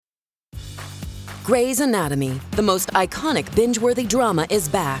Grey's Anatomy, the most iconic binge-worthy drama, is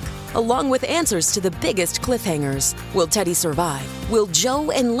back, along with answers to the biggest cliffhangers. Will Teddy survive? Will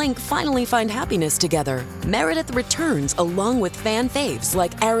Joe and Link finally find happiness together? Meredith returns along with fan faves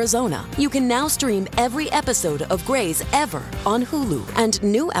like Arizona. You can now stream every episode of Grey's ever on Hulu, and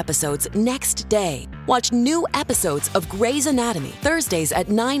new episodes next day. Watch new episodes of Grey's Anatomy Thursdays at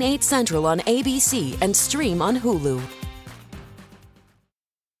 9/8 Central on ABC and stream on Hulu.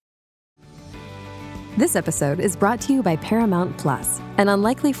 This episode is brought to you by Paramount Plus. An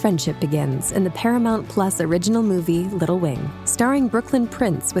unlikely friendship begins in the Paramount Plus original movie Little Wing, starring Brooklyn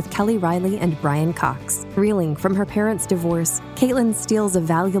Prince with Kelly Riley and Brian Cox. Reeling from her parents' divorce, Caitlin steals a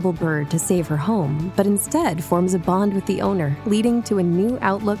valuable bird to save her home, but instead forms a bond with the owner, leading to a new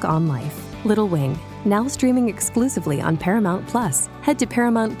outlook on life. Little Wing, now streaming exclusively on Paramount Plus. Head to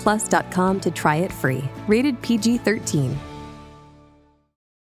ParamountPlus.com to try it free. Rated PG-13.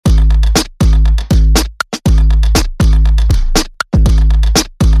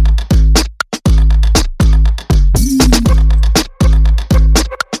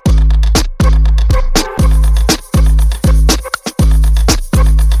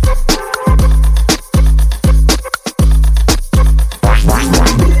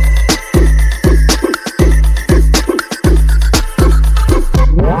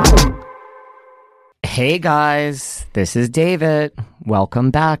 Hey guys, this is David. Welcome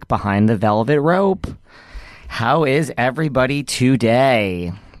back behind the velvet rope. How is everybody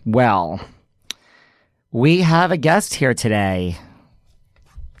today? Well, we have a guest here today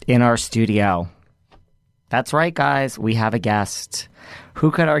in our studio. That's right, guys. We have a guest.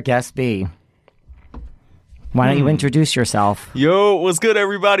 Who could our guest be? Why don't you introduce yourself? Yo, what's good,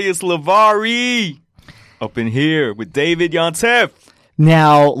 everybody? It's Lavari up in here with David Yontef.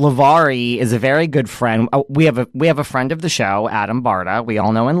 Now, Lavari is a very good friend. We have a friend of the show, Adam Barta. We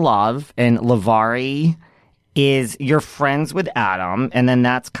all know and love. And Lavari is you're friends with Adam, and then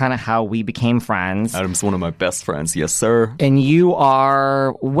that's kind of how we became friends. Adam's one of my best friends, yes, sir. And you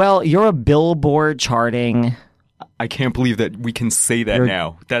are, well, you're a Billboard charting. I can't believe that we can say that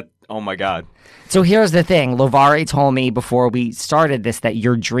now. Oh my God. So here's the thing. Lavari told me before we started this that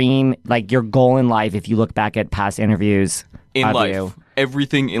your dream, like your goal in life, if you look back at past interviews in life,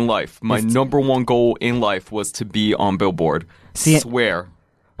 everything in life, my number one goal in life was to be on Billboard. Swear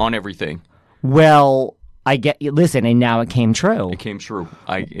on everything. Well, listen, and now it came true. It came true.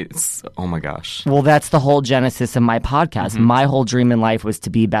 Oh my gosh. Well, that's the whole genesis of my podcast. Mm-hmm. My whole dream in life was to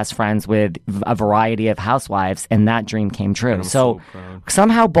be best friends with a variety of housewives, and that dream came true. So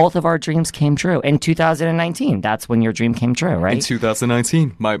somehow both of our dreams came true. In 2019, that's when your dream came true, right? In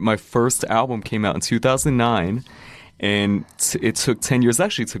 2019. My first album came out in 2009. And it took 10 years.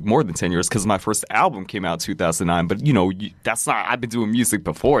 Actually, it took more than 10 years because my first album came out in 2009. But, that's not – I've been doing music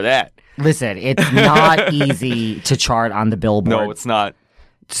before that. Listen, it's not easy to chart on the Billboard. No, it's not.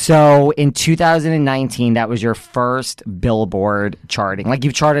 So in 2019, that was your first Billboard charting. Like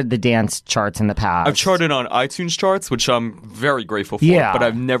you've charted the dance charts in the past. I've charted on iTunes charts, which I'm very grateful for. Yeah. But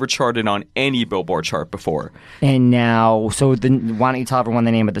I've never charted on any Billboard chart before. And now, why don't you tell everyone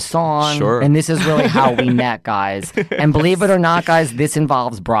the name of the song? Sure. And this is really how we met, guys. And believe it or not, guys, this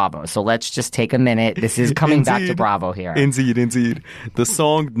involves Bravo. So let's just take a minute. This is coming back to Bravo here. Indeed. The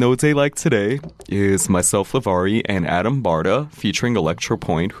song No Day Like Today is myself, Lavari, and Adam Barta featuring Electro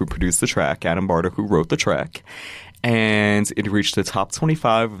Point, who produced the track, Adam Barta, who wrote the track. And it reached the top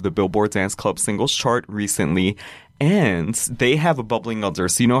 25 of the Billboard Dance Club Singles Chart recently. And they have a bubbling under.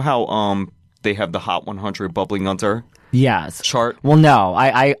 So you know how they have the Hot 100 bubbling under? Yes. Chart? Well, no.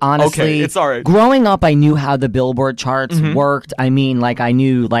 I honestly... Okay, it's all right. Growing up, I knew how the Billboard charts worked. I mean, I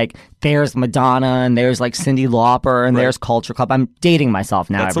knew, there's Madonna, and there's, Cyndi Lauper, and there's Culture Club. I'm dating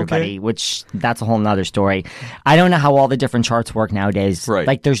myself now, that's everybody, okay. Which, that's a whole nother story. I don't know how all the different charts work nowadays.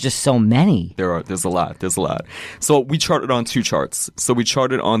 Right. There's just so many. There's a lot. So we charted on two charts. So we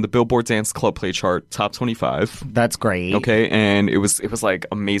charted on the Billboard Dance Club Play chart, top 25. That's great. Okay, and it was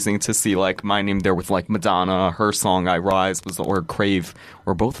amazing to see my name there with Madonna, her song I Rise or Crave,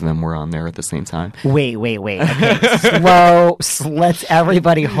 or both of them were on there at the same time. Wait. Okay, slow. Let's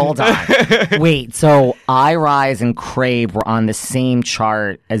everybody hold on. Wait, so I Rise and Crave were on the same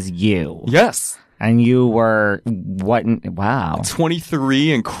chart as you? Yes. And you were what? Wow.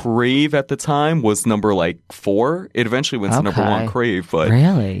 23, and Crave at the time was number 4. It eventually went to number 1, Crave, but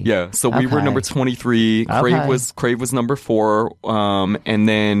really, yeah. So we were number 23. Crave was number 4, and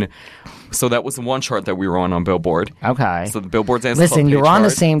then. So that was the one chart that we were on Billboard. Okay. So the Billboard Dance Listen, Club you're chart. on the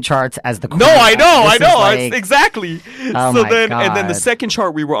same charts as the Queen. No, I know. Exactly. Oh so my then, God. and then the second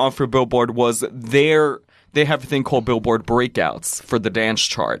chart we were on for Billboard was their they have a thing called Billboard Breakouts for the dance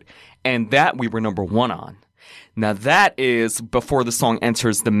chart. And that we were number 1 on. Now that is before the song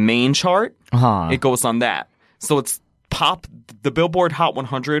enters the main chart. It goes on that. So it's pop. The Billboard Hot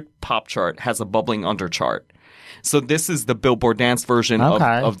 100 pop chart has a bubbling under chart. So this is the Billboard Dance version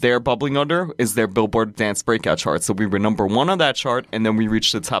of their bubbling under is their Billboard Dance Breakout chart. So we were number 1 on that chart, and then we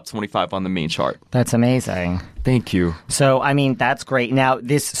reached the top 25 on the main chart. That's amazing. Thank you. So, I mean, that's great. Now,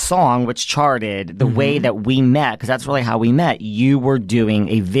 this song, which charted, the way that we met, because that's really how we met, you were doing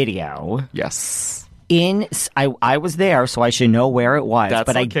a video. Yes. I was there, so I should know where it was. That's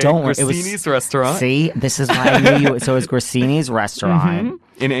but okay. I don't. Grissini's restaurant. See, this is why I knew you. So it was Grissini's restaurant.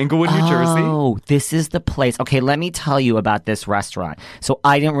 In Englewood, New Jersey. Oh, this is the place. Okay, let me tell you about this restaurant. So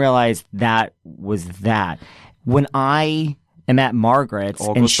I didn't realize that was that. When I am at Margaret's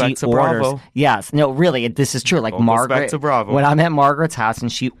and she orders, Bravo. yes, no, really, this is true. Like All Margaret, goes back to Bravo. when I'm at Margaret's house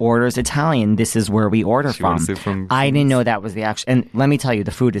and she orders Italian, this is where we order She orders it from. from I didn't know that was the actual. And let me tell you,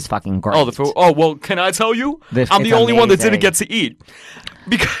 the food is fucking great. Oh, the food. Oh, well, can I tell you? I'm the it's only one that didn't amazing. get to eat.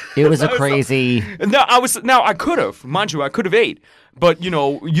 Because It was a crazy. Now I could have, mind you, I could have ate, but you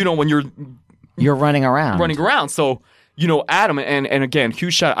know when You're running around. running around, so Adam and again,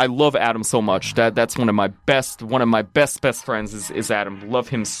 huge shout. I love Adam so much. That's one of my best friends is Adam. Love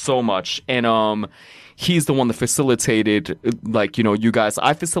him so much, and he's the one that facilitated, like, you guys.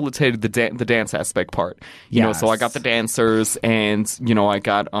 I facilitated the dance aspect part. So I got the dancers, and I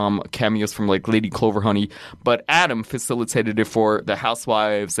got cameos from like Lady Cloverhoney, but Adam facilitated it for the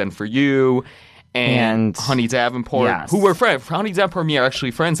housewives and for you. And Honey Davenport, yes. who were friends. Honey Davenport and me are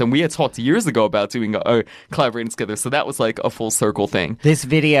actually friends, and we had talked years ago about doing collaborating together. So that was like a full circle thing. This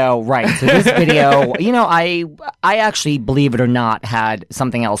video, right. So this video, I actually, believe it or not, had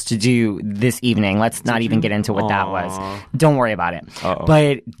something else to do this evening. Let's not even get into what that was. Don't worry about it. Uh-oh.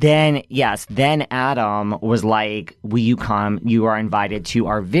 But then Adam was like, will you come? You are invited to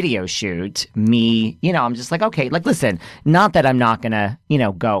our video shoot. Me, I'm just like, okay, like, listen, not that I'm not going to,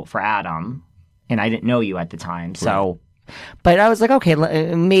 go for Adam. And I didn't know you at the time, so. Right. But I was like, okay,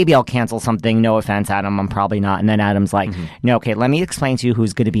 maybe I'll cancel something. No offense, Adam, I'm probably not. And then Adam's like, no, okay, let me explain to you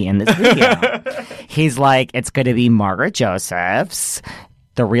who's going to be in this video. He's like, it's going to be Margaret Josephs,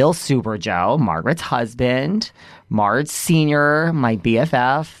 the real Super Joe, Margaret's husband, Marge Sr., my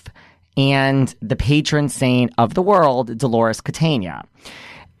BFF, and the patron saint of the world, Dolores Catania.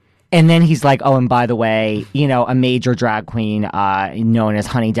 And then he's like, oh, and by the way, a major drag queen known as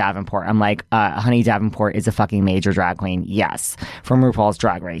Honey Davenport. I'm like, Honey Davenport is a fucking major drag queen. Yes, from RuPaul's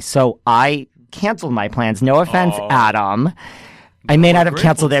Drag Race. So I canceled my plans. No offense, Adam. I may not have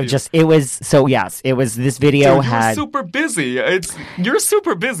canceled it. It was this video. Dude, you're super busy. You're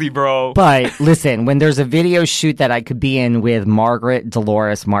super busy, bro. But listen, when there's a video shoot that I could be in with Margaret,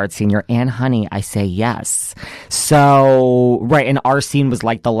 Dolores, Marge Sr., and Honey, I say yes. So right, and our scene was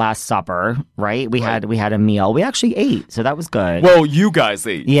like the Last Supper, right? We had a meal. We actually ate, so that was good. Well, you guys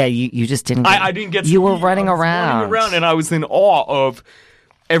ate. Yeah, you just didn't. I didn't get. You were running around, and I was in awe of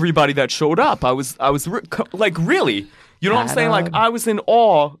everybody that showed up. I was like, really. You know what I'm saying? Like, I was in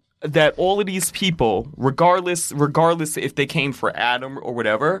awe that all of these people, regardless if they came for Adam or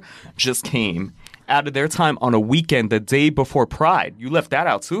whatever, just came out of their time on a weekend the day before Pride. You left that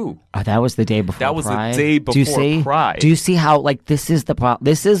out too. Oh, that was the day before Pride? That was the day before Pride. Do you see how, like, this is the problem?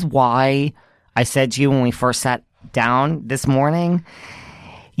 This is why I said to you when we first sat down this morning,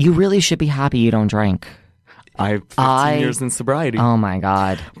 you really should be happy you don't drink. I have 15 years in sobriety. Oh my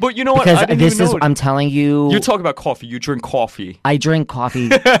God. But you know what? Because I'm telling you. You're talking about coffee. You drink coffee. I drink coffee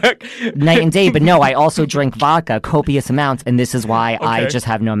night and day, but no, I also drink vodka, copious amounts, and this is why I just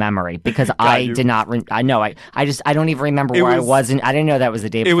have no memory. Because I did not, I don't even remember where I was. I didn't know that was the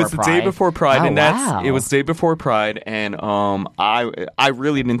day before Pride. It was the day before Pride, and it was the day before Pride, and I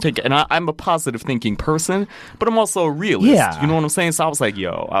really didn't think, and I'm a positive thinking person, but I'm also a realist. Yeah. You know what I'm saying? So I was like,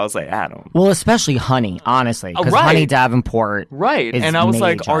 Adam. Well, especially Honey, honestly. Because Honey Davenport is and I was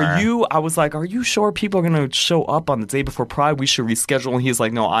like, major. are you sure people are going to show up on the day before Pride? We should reschedule. And he's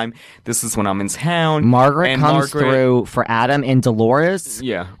like, no, this is when I'm in town. Margaret comes through for Adam, and Dolores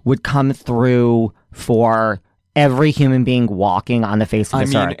would come through for every human being walking on the face of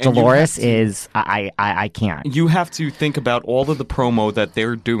this earth. Dolores is, I can't. You have to think about all of the promo that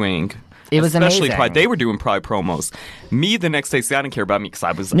they're doing. It was especially amazing. Pride. They were doing Pride promos. Me the next day, see, I didn't care about me because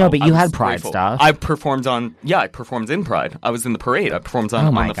I was no, but you had Pride grateful. Stuff. I performed I performed in Pride. I was in the parade. I performed on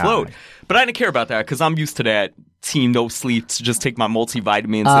the float. But I didn't care about that because I'm used to that team no sleep to just take my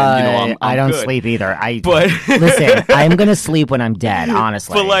multivitamins and I'm I don't good. sleep either. But Listen, I'm gonna sleep when I'm dead,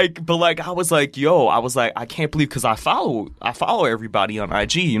 honestly. But like I was like, I can't believe, because I follow everybody on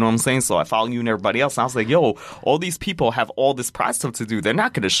IG, you know what I'm saying? So I follow you and everybody else. And I was like, yo, all these people have all this pride stuff to do. They're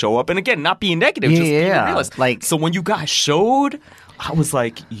not gonna show up. And again, not being negative, just being realistic. Like, so when you guys showed, I was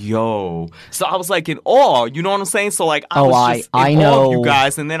like, yo. So I was like in awe, you know what I'm saying? So like I was just in awe of you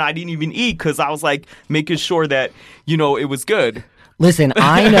guys, and then I didn't even eat because I was like making sure that, it was good. Listen,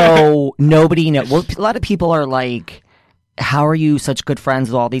 I know nobody knows. Well, a lot of people are like, how are you such good friends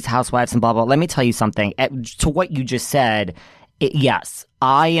with all these housewives and blah, blah. Let me tell you something. To what you just said, yes,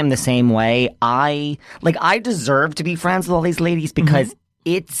 I am the same way. I deserve to be friends with all these ladies because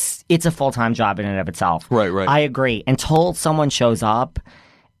it's a full-time job in and of itself. Right. I agree. Until someone shows up,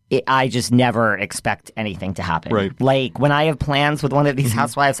 I just never expect anything to happen. Right. Like, when I have plans with one of these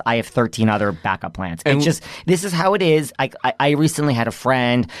housewives, I have 13 other backup plans. And this is how it is. I recently had a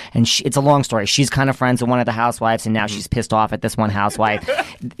friend, and it's a long story. She's kind of friends with one of the housewives, and now she's pissed off at this one housewife.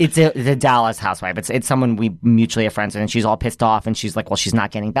 It's a Dallas housewife. It's someone we mutually are friends with, and she's all pissed off, and she's like, well, she's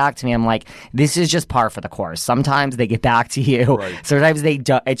not getting back to me. I'm like, this is just par for the course. Sometimes they get back to you. Right. Sometimes they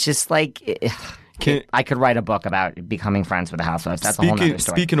don't. It's just like... I could write a book about becoming friends with the housewives. That's a whole nother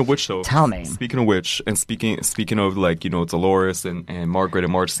story. Speaking of which, though. Tell me. Speaking of which, and speaking of, like, Dolores and Margaret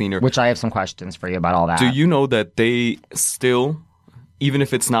and Marge Sr. Which I have some questions for you about all that. Do you know that they still, even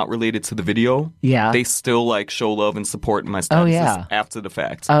if it's not related to the video, they still, like, show love and support my statuses after the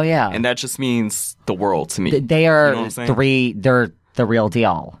fact? Oh, yeah. And that just means the world to me. They are you know what I'm saying? they're the real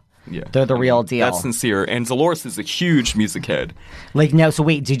deal. Yeah. They're the real deal. That's sincere. And Dolores is a huge music head. Like, no, so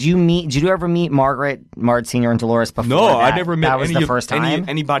wait, did you ever meet Marge Sr. and Dolores before No, that? I never met that was the first time?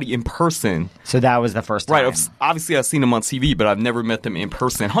 anybody in person. So that was the first time. Right. Obviously, I've seen them on TV, but I've never met them in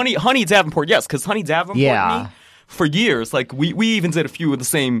person. Honey Davenport, yes, because Honey Davenport and me, for years, like, we even did a few of the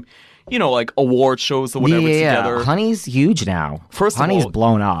same, like, award shows or whatever together. Honey's huge now. First of Honey's all,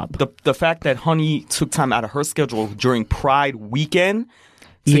 blown up. The fact that Honey took time out of her schedule during Pride weekend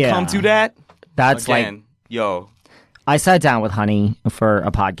to come do that, that's again, like, yo. I sat down with Honey for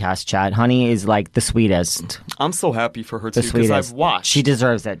a podcast chat. Honey is like the sweetest. I'm so happy for her too because I've watched. She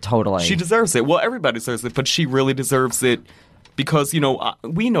deserves it, totally. She deserves it. Well, everybody deserves it, but she really deserves it because we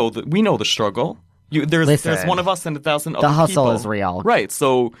know the struggle. There's one of us and 1,000 other people. The hustle is real, right?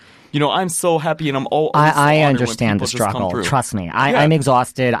 So. I'm so happy, and I'm all. I understand the struggle. Trust me, I'm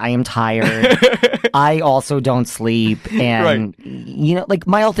exhausted. I am tired. I also don't sleep, and like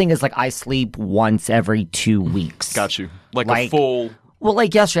my whole thing is like I sleep once every 2 weeks. Got you. Like a full. Well,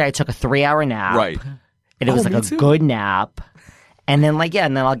 like yesterday, I took a 3-hour nap. Right. And it was like a good nap, and then and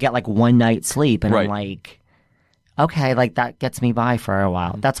then I'll get like one night's sleep, and I'm like, okay, like that gets me by for a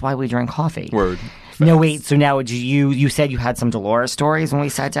while. That's why we drink coffee. Word. No, wait. So now, you said you had some Dolores stories when we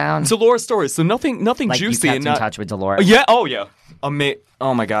sat down? Dolores stories. So nothing like juicy. You kept in touch with Dolores? Yeah. Oh, yeah. Oh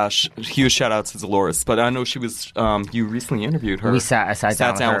my gosh. Huge shout out to Dolores. But I know she was. You recently interviewed her. I sat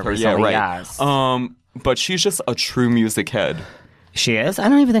down with her. Yeah, right. Yes. But she's just a true music head. She is? I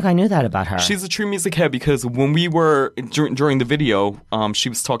don't even think I knew that about her. She's a true music head because when we were during the video, she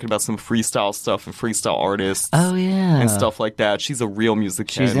was talking about some freestyle stuff and freestyle artists. Oh, yeah. And stuff like that. She's a real music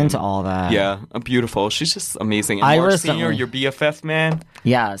head. She's into all that. Yeah, beautiful. She's just amazing. And Marge Sr., your BFF, man.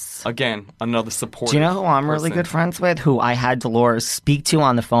 Yes. Again, another support. Do you know who I'm really good friends with, who I had Dolores speak to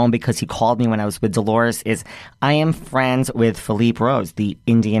on the phone because he called me when I was with Dolores, is I am friends with Philippe Rose, the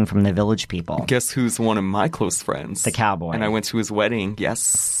Indian from the Village People. Guess who's one of my close friends? The cowboy. And I went to his wedding.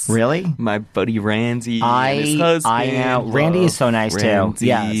 Yes. Really? My buddy Randy and his husband. I know. Randy is so nice too.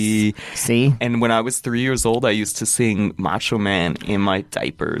 Yes. See? And when I was 3 years old, I used to sing Macho Man in my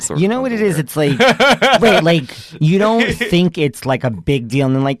diapers. You know what it is? It's like, wait, like, you don't think it's like a big deal.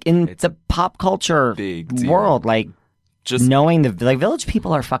 And then, like, in the pop culture world, like, just knowing the Village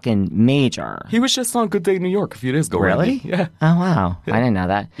People are fucking major. He was just on Good Day New York a few days ago. Really? Randy. Yeah. Oh, wow. Yeah. I didn't know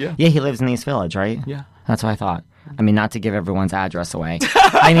that. Yeah. Yeah, he lives in East Village, right? Yeah. That's what I thought. I mean, not to give everyone's address away.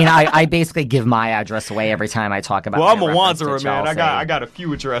 I mean, I basically give my address away every time I talk about. Well, I'm a Wanderer, man. I got a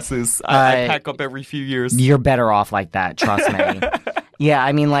few addresses. I pack up every few years. You're better off like that. Trust me. Yeah,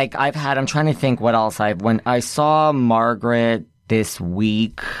 I mean, like I'm trying to think what else when I saw Margaret this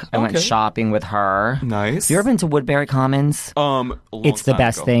week. I went shopping with her. Nice. You ever been to Woodbury Commons? It's the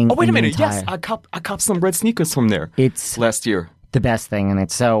best thing. Oh, wait a minute. Yes, I copped some red sneakers from there. It's last year. The best thing, and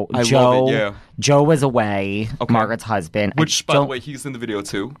it's so I Joe. love it, yeah. Joe was away, Okay. Margaret's husband. Which, by Joe- the way, he's in the video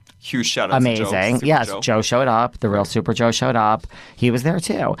too. Huge shout out to Amazing. Joe. Yes, Super Joe showed up. The real Super Joe showed up. He was there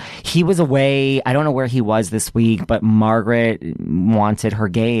too. He was away. I don't know where he was this week, but Margaret wanted her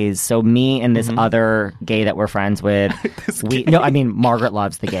gays. So me and this other gay that we're friends with, Margaret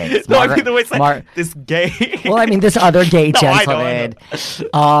loves the gays. No, I Margaret- mean the way it's like, Mar- this gay. well, I mean, this other gay No, I know,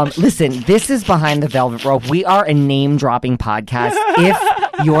 gentleman. Listen, this is Behind the Velvet Rope. We are a name-dropping podcast.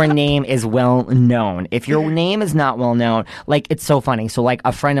 If your name is well known, if your name is not well known, like, it's so funny. So, like,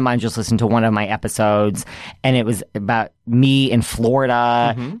 a friend of mine just listened to one of my episodes, and it was about me in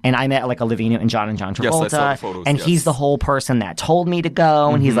Florida, and I met like Olivia Newton-John and John Yes, I Travolta, saw the photos, and yes. he's the whole person that told me to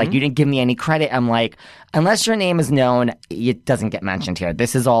go, and he's like, you didn't give me any credit. I'm like, unless your name is known, it doesn't get mentioned here.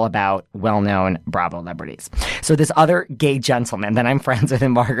 This is all about well-known Bravo celebrities. So this other gay gentleman that I'm friends with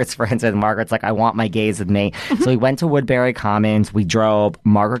and Margaret's friends with, Margaret's like, I want my gays with me. So we went to Woodbury Commons. We drove.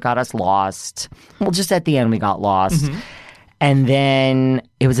 Margaret got us lost. Well, just at the end, we got lost. And then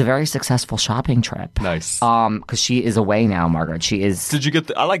it was a very successful shopping trip. Nice. Because she is away now, Margaret. She is. Did you get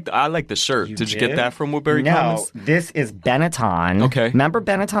the? I like the shirt. Did you get that from Woodbury No, Commons? this is Benetton. Okay. Remember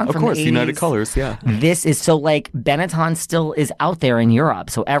Benetton Of from course, the 80s? United Colors. Yeah. This is so like Benetton still is out there in Europe.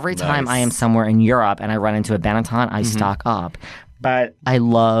 So every time Nice. I am somewhere in Europe and I run into a Benetton, I stock up. But I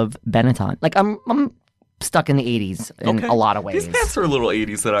love Benetton. Like I'm stuck in the 80s in a lot of ways. These pants are a little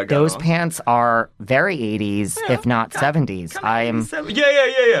 80s that I got. Those on. pants are very 80s, if not 70s.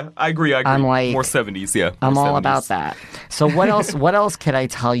 Yeah. I agree. I'm like- more 70s. Yeah. I'm more all 70s. about that. So what else? What else could I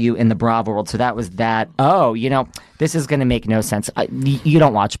tell you in the Bravo world? So that was that. Oh, this is going to make no sense. You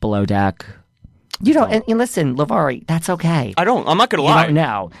don't watch Below Deck. You don't. And listen, Lavari, that's okay. I don't. I'm not gonna You lie. don't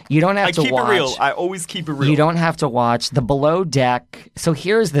know. You don't have I to keep watch. it real. I always keep it real. You don't have to watch the Below Deck. So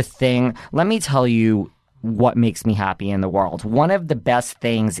here's the thing. Let me tell you what makes me happy in the world. One of the best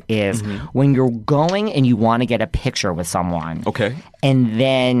things is when you're going and you want to get a picture with someone. Okay. And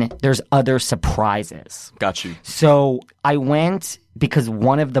then there's other surprises. Got you. So I went because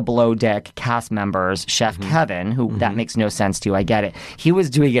one of the Below Deck cast members, Chef Kevin, who that makes no sense to you, I get it. He was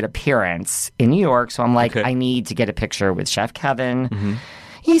doing an appearance in New York, so I'm like, Okay. I need to get a picture with Chef Kevin.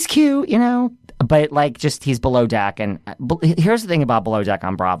 He's cute, but like just he's Below Deck. And here's the thing about Below Deck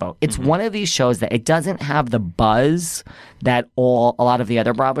on Bravo. It's one of these shows that it doesn't have the buzz that a lot of the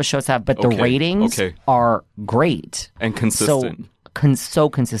other Bravo shows have, but the Okay, ratings okay. are great. And consistent. So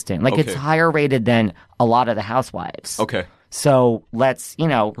consistent. Like it's Okay. higher rated than a lot of the Housewives. Okay. So let's,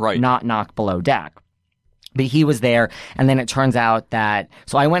 Right. not knock Below Deck. But he was there, and then it turns out that...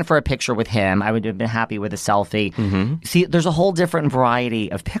 So I went for a picture with him. I would have been happy with a selfie. See, there's a whole different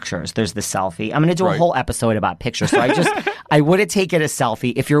variety of pictures. There's the selfie. I'm going to do a Right. whole episode about pictures. So I would have taken a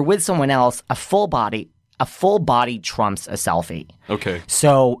selfie. If you're with someone else, a full body trumps a selfie. Okay.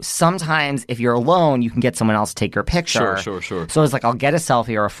 So sometimes if you're alone, you can get someone else to take your picture. Sure. So I was like, I'll get a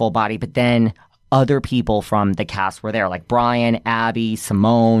selfie or a full body, but then other people from the cast were there, like Brian, Abby,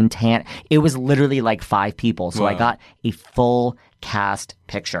 Simone, Tan. It was literally like 5 people. So I Wow. got a full cast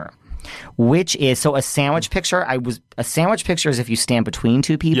picture. Which is so a sandwich picture. A sandwich picture is if you stand between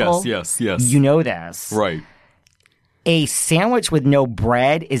 2 people. Yes. You know this. Right. A sandwich with no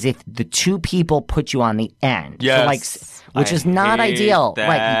bread is if the 2 people put you on the end. Yes. So like, which I is not hate ideal. that.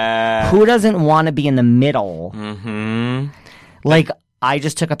 Like, who doesn't want to be in the middle? Like, I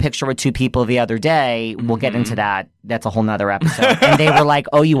just took a picture with 2 people the other day. We'll get into that. That's a whole nother episode. And they were like,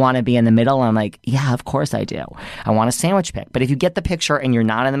 oh, you want to be in the middle? And I'm like, yeah, of course I do. I want a sandwich pic. But if you get the picture and you're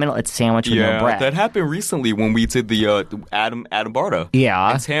not in the middle, it's sandwich with no bread. That happened recently when we did the Adam Barta.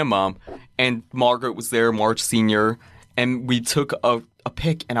 Yeah. And Tam Mom. And Margaret was there, Marge Sr., and we took a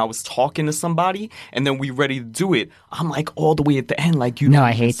pic, and I was talking to somebody, and then we ready to do it. I'm like all the way at the end, like you No, didn't I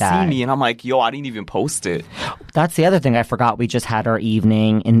even hate that. see me, and I'm like, yo, I didn't even post it. That's the other thing I forgot. We just had our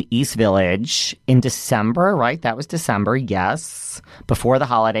evening in the East Village in December, right? That was December, yes. Before the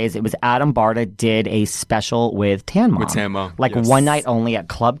holidays, it was Adam Barta did a special with Tan Mom. With Tan Mom, Like yes. one night only at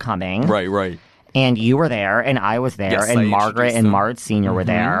Club Coming. Right. And you were there, and I was there, Yes, I and Margaret introduced and them. Marge Sr. were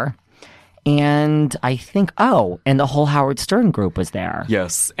there. And I think, and the whole Howard Stern group was there.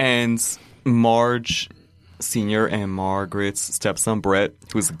 Yes, and Marge Sr. and Margaret's stepson, Brett,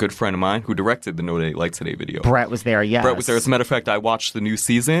 who's a good friend of mine, who directed the No Date Like Today video. Brett was there, yes. Brett was there. As a matter of fact, I watched the new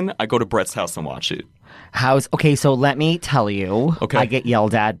season. I go to Brett's house and watch it. Okay, so let me tell you, Okay. I get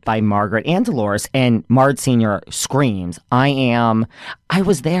yelled at by Margaret and Dolores, and Marge Sr. screams, I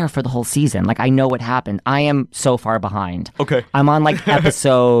was there for the whole season. Like, I know what happened. I am so far behind. Okay. I'm on,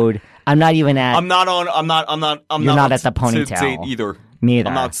 episode, I'm not even at... I'm not You're not at the to ponytail. date either. Me either.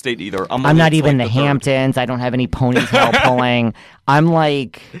 I'm not upstate either. I'm only not to, even like, the third. Hamptons. I don't have any ponytail pulling.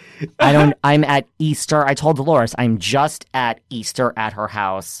 I'm at Easter. I told Dolores I'm just at Easter at her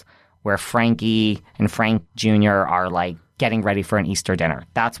house where Frankie and Frank Jr. are like getting ready for an Easter dinner.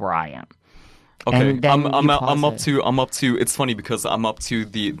 That's where I am. Okay, And then I'm you up pause to. It's funny because I'm up to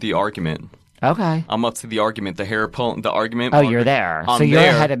the argument. Okay. I'm up to the argument. The hair pull. The argument. Oh, you're there. I'm So you're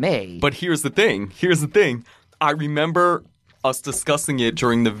there. ahead of me. But here's the thing. I remember us discussing it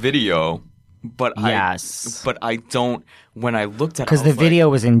during the video, but Yes. I don't. When I looked at it, Because I the was like, video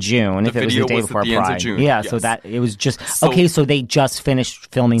was in June, if it was the video day was at before the end of Pride. June, Yeah, yes. so that it was just So- okay. So they just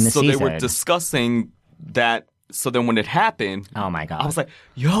finished filming the so season. they were discussing that. So then when it happened, Oh my god! I was like,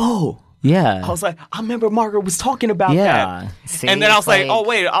 yo. yeah, I was like, I remember Margaret was talking about yeah. that. See, And then I was it's like, oh,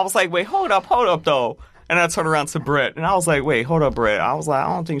 wait. I was like, wait, hold up, though. And I turned around to Brett, and I was like, wait, hold up, Brett. I was like, I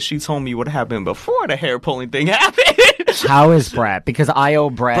don't think she told me what happened before the hair pulling thing happened. How is Brett? Because I owe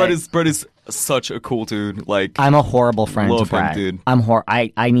Brett. Brett is such a cool dude. Like, I'm a horrible friend Love to him, Brett. dude.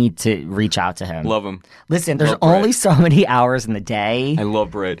 I need to reach out to him. love him. Listen, there's Love Brett. only so many hours in the day. I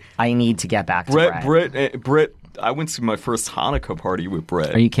love Brett. I need to get back to Brett. Brett. I went to my first Hanukkah party with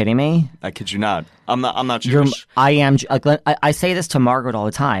Brett. Are you kidding me? I kid you not. I'm not Jewish. I am. I say this to Margaret all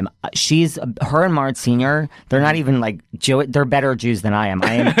the time. Her and Mart Senior. They're not even like Jew. They're better Jews than I am.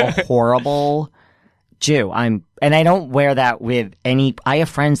 I am a horrible Jew. And I don't wear that with any. I have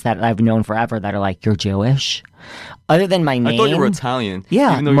friends that I've known forever that are like, "You're Jewish," other than my name. I thought you were Italian.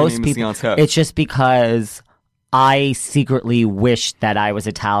 Yeah, even though most your name people. is Leon Tech. It's just because I secretly wish that I was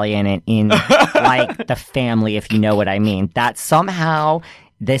Italian and in like the family, if you know what I mean. That somehow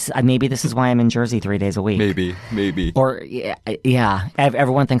maybe this is why I'm in Jersey 3 days a week. Maybe. Or yeah,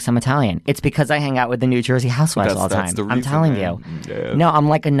 everyone thinks I'm Italian. It's because I hang out with the New Jersey housewives all the time. That's the I'm reason, telling man. you. Yeah. No, I'm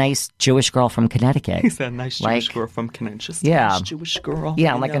like a nice Jewish girl from Connecticut. He's that nice Jewish Like, girl from Connecticut. Just yeah. nice Jewish girl. Yeah,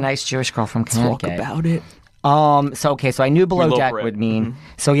 you I'm like know? a nice Jewish girl from Talk Connecticut. about it. So I knew Below love Deck Brett. would mean.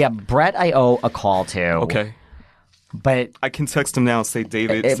 So yeah, Brett I owe a call to. Okay. But I can text him now and say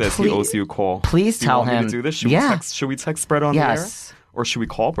David says he owes you a call. please do you tell want me him- to do this? Should yeah. we text Brett on the air? Yes. Or should we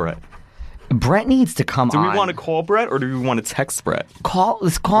call Brett? Brett needs to come Do on. we want to call Brett or do we want to text Brett?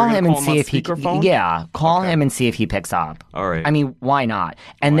 Let's call gonna him and call him see on if he speakerphone? Yeah, call Okay. him and see if he picks up. All right. I mean, why not?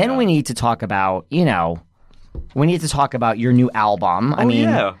 And then not? we need to talk about, we need to talk about your new album. I mean,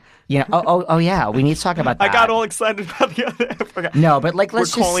 yeah. Oh yeah, we need to talk about that. I got all excited about the other. I forgot. No, but like,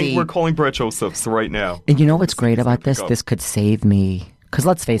 let's just see. We're calling Brett Josephs right now. And you know what's great about this? pick up. This could save me. Because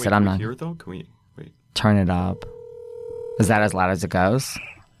let's face it, I'm Can not. we hear it though? Can we wait? Turn it up. Is that as loud as it goes?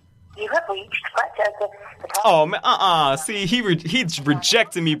 You have reached Brett Josephs. Oh man, see, he's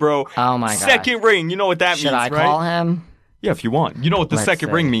rejecting me, bro. Oh, my gosh. Second ring, you know what that Should means, I right? call him? Yeah, if you want. You know what the Let's second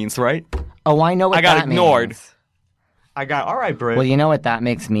see. ring means, right? Oh, I know what I got that ignored. means. All right, Brett. Well, you know what that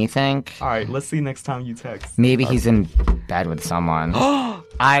makes me think? All right, let's see next time you text. Maybe he's in bed with someone.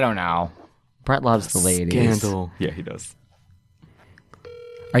 I don't know. Brett loves the ladies. Scandal. Yeah, he does.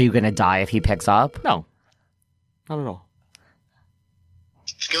 Are you going to die if he picks up? No, not at all.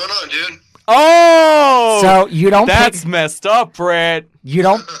 What's going on, dude? Oh, So you don't that's pick messed up, Brett. you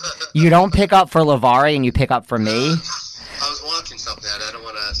don't pick up for Lavari and you pick up for me? I was watching something. I don't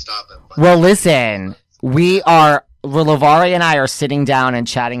want to stop it. But Well, listen, Lavari and I are sitting down and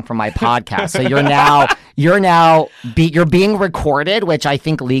chatting for my podcast. So you're being recorded, which I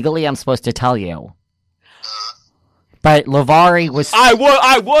think legally I'm supposed to tell you. But Lavari was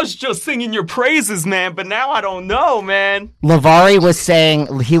I was just singing your praises, man, but now I don't know, man. Lavari was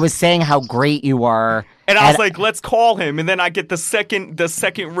saying how great you were. And I was like, let's call him, and then I get the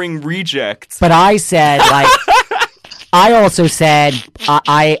second ring reject. But I said, like, I also said,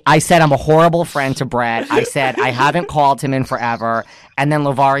 I said I'm a horrible friend to Brett. I said I haven't called him in forever. And then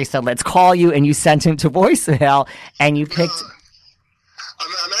Lavari said, let's call you. And you sent him to voicemail, and you picked.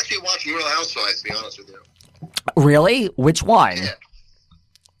 I'm actually watching Real Housewives, to be honest with you. Really? Which one? Yeah.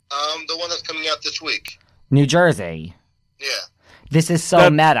 The one that's coming out this week. New Jersey. Yeah. This is so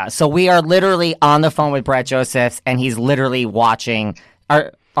meta. So we are literally on the phone with Brett Josephs, and he's literally watching.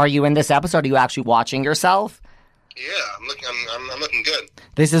 Are you in this episode? Are you actually watching yourself? Yeah, I'm looking good.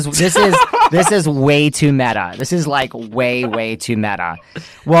 This is way too meta. This is like way too meta.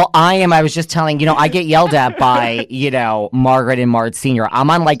 Well, I was just telling, I get yelled at by, Margaret and Mart Sr. I'm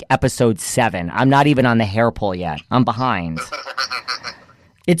on like episode 7. I'm not even on the hair pull yet. I'm behind.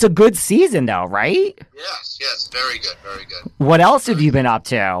 It's a good season though, right? Yes, very good, very good. What else have you been up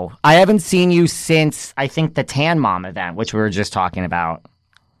to? I haven't seen you since, I think, the Tan Mom event, which we were just talking about.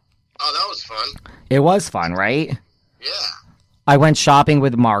 Oh, that was fun. It was fun, right? Yeah. I went shopping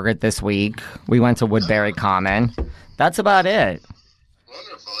with Margaret this week. We went to Woodbury Common. That's about it.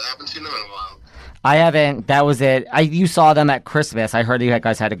 Wonderful. I haven't seen them in a while. I haven't. That was it. You saw them at Christmas. I heard you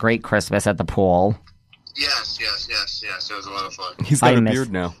guys had a great Christmas at the pool. Yes. It was a lot of fun. He's got a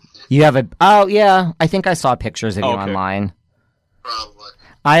beard now. You have a... Oh, yeah. I think I saw pictures of you online. Probably.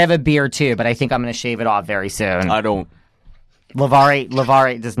 I have a beard, too, but I think I'm going to shave it off very soon. I don't.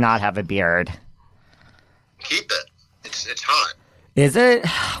 LeVar does not have a beard. Keep it. It's hot. Is it?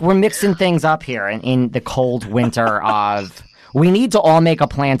 We're mixing things up here in the cold winter of... We need to all make a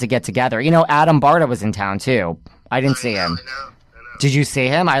plan to get together. You know, Adam Barta was in town, too. I didn't see him. I know. Did you see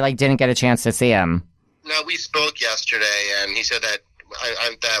him? I didn't get a chance to see him. No, we spoke yesterday, and he said that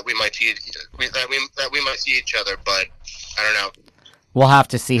that we might see each other, but I don't know. We'll have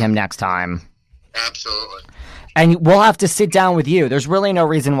to see him next time. Absolutely. And we'll have to sit down with you. There's really no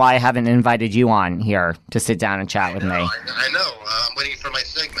reason why I haven't invited you on here to sit down and chat with me. I know. I'm waiting for my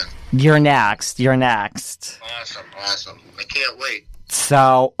segment. You're next. Awesome. I can't wait.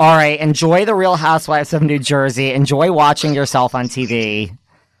 So, all right. Enjoy The Real Housewives of New Jersey. Enjoy watching yourself on TV.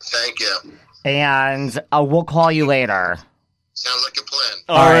 Thank you. And we'll call you later. Sounds like a plan.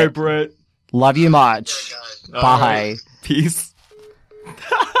 All right, Brett. Love you much. Okay, guys. Bye. Peace.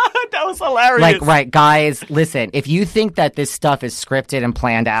 That was hilarious. Right, guys, listen, if you think that this stuff is scripted and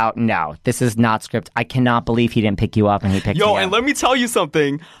planned out, no, this is not scripted. I cannot believe he didn't pick you up and he picked you up. And let me tell you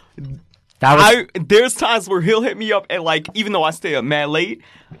something. That was... There's times where he'll hit me up at, like, even though I stay up mad late,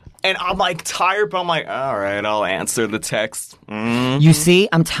 and I'm, like, tired, but I'm like, all right, I'll answer the text. Mm-hmm. You see,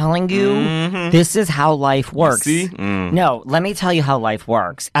 I'm telling you, this is how life works. You see? No, let me tell you how life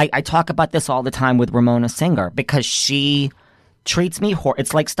works. I talk about this all the time with Ramona Singer because she... treats me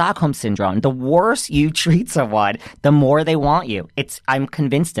it's like Stockholm Syndrome. The worse you treat someone, the more they want you. I'm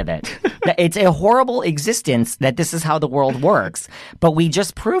convinced of it. It's a horrible existence that this is how the world works. But we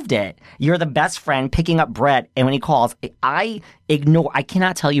just proved it. You're the best friend picking up Brett, and when he calls, I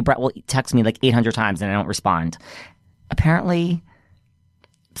cannot tell you Brett will text me like 800 times and I don't respond. Apparently,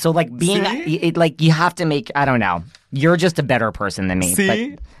 so like being like you have to make, I don't know. You're just a better person than me.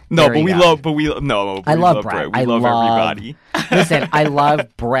 See? I love Brett. We love everybody. Listen, I love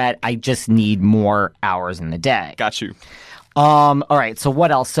Brett. I just need more hours in the day. Got you. All right. So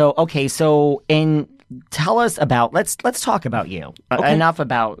what else? Tell us about. Let's talk about you. Okay. Enough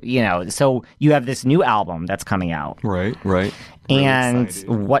about So you have this new album that's coming out. Right. Really and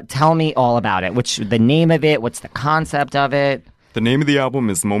excited. Tell me all about it. The name of it? What's the concept of it? The name of the album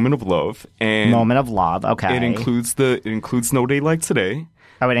is Moment of Love. And Moment of Love. Okay. It includes No Day Like Today.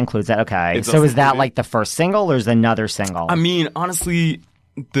 Oh, it includes that. Okay. So is that like the first single or is it another single? I mean, honestly,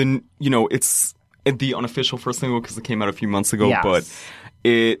 it's the unofficial first single because it came out a few months ago, yes. But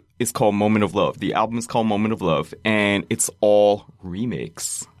it is called Moment of Love. The album is called Moment of Love, and it's all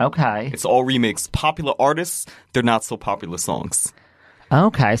remakes. Okay. It's all remakes. Popular artists, they're not so popular songs.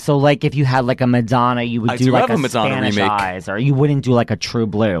 Okay, so like if you had like a Madonna, you would do like a Madonna Spanish remake. Eyes, or you wouldn't do like a True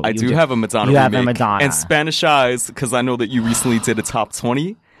Blue. I do have a Madonna remake. You remake. have a Madonna. And Spanish Eyes, because I know that you recently did a top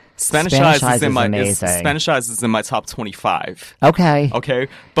 20. Spanish Eyes is in amazing. Spanish Eyes is in my top 25. Okay.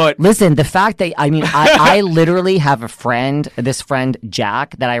 But listen, the fact that I literally have a friend, this friend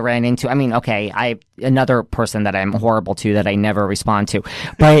Jack that I ran into. Another person that I'm horrible to that I never respond to.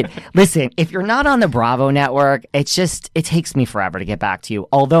 But listen, if you're not on the Bravo network, it takes me forever to get back to you.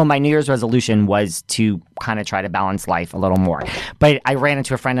 Although my New Year's resolution was to kind of try to balance life a little more. But I ran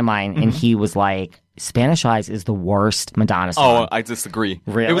into a friend of mine and he was like, Spanish Eyes is the worst Madonna song. Oh, I disagree.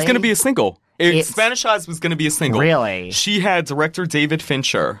 Really? It was going to be a single. Spanish Eyes was going to be a single. Really? She had director David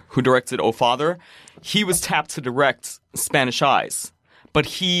Fincher, who directed Oh Father. He was tapped to direct Spanish Eyes. But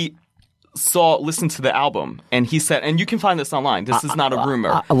he listened to the album, and he said, and you can find this online. This is not a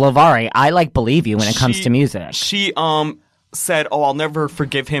rumor. LeVar, I believe you when it comes to music. She said, I'll never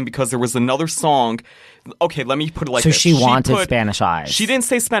forgive him because there was another song. Okay, let me put it like this. So she wanted Spanish Eyes. She didn't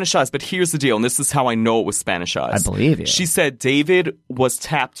say Spanish Eyes, but here's the deal, and this is how I know it was Spanish Eyes. I believe you. She said David was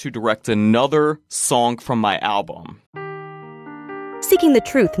tapped to direct another song from my album. Seeking the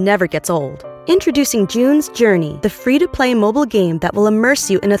truth never gets old. Introducing June's Journey, the free-to-play mobile game that will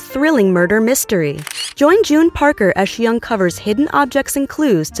immerse you in a thrilling murder mystery. Join June Parker as she uncovers hidden objects and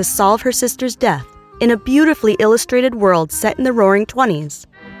clues to solve her sister's death in a beautifully illustrated world set in the Roaring '20s.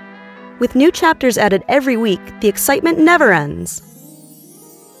 With new chapters added every week, the excitement never ends.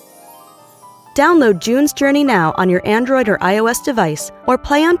 Download June's Journey now on your Android or iOS device or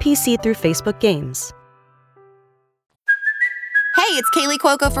play on PC through Facebook Games. Hey, it's Kaylee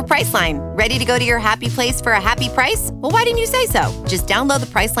Cuoco for Priceline. Ready to go to your happy place for a happy price? Well, why didn't you say so? Just download the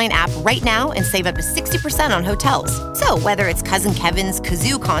Priceline app right now and save up to 60% on hotels. So whether it's Cousin Kevin's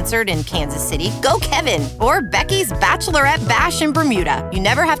Kazoo Concert in Kansas City, go Kevin, or Becky's Bachelorette Bash in Bermuda, you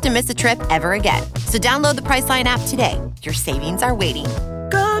never have to miss a trip ever again. So download the Priceline app today. Your savings are waiting.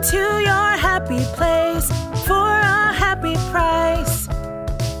 Go to your happy place for a happy price.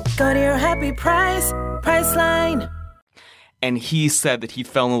 Go to your happy price, Priceline. And he said that he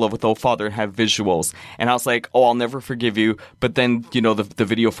fell in love with Oh Father and had visuals. And I was like, oh, I'll never forgive you. But then, the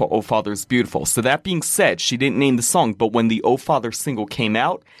video for Oh Father is beautiful. So that being said, she didn't name the song. But when the Oh Father single came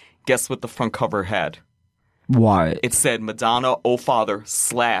out, guess what the front cover had? What? It said Madonna, Oh Father,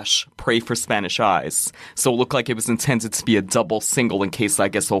 / Pray for Spanish Eyes. So it looked like it was intended to be a double single in case, I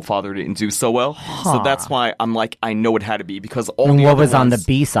guess, Oh Father didn't do so well. So that's why I'm like, I know it had to be because all and the what other was on the ones,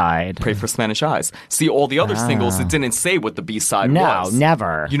 B-side? Pray for Spanish Eyes. See, all the other singles, it didn't say what the B-side was. No,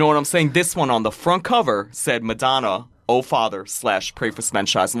 never. You know what I'm saying? This one on the front cover said Madonna, Oh Father, / Pray for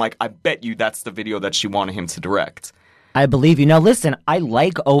Spanish Eyes. I'm like, I bet you that's the video that she wanted him to direct. I believe you. Now, listen, I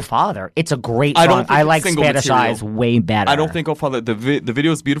like Oh Father. It's a great song. I like Spanish Eyes way better. I don't think Oh Father, the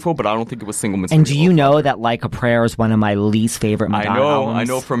video is beautiful, but I don't think it was single material. And do you know that Like a Prayer is one of my least favorite Madonna albums? I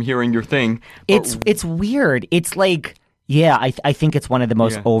know from hearing your thing. It's weird. It's like, yeah, I think it's one of the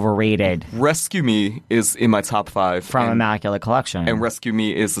most overrated. Rescue Me is in my top 5. From Immaculate Collection. And Rescue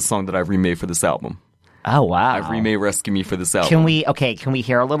Me is the song that I remade for this album. Oh, wow. I remade Rescue Me for this album. Can we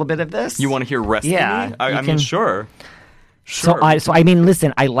hear a little bit of this? You want to hear Rescue Me? I mean, sure. Sure. So I mean,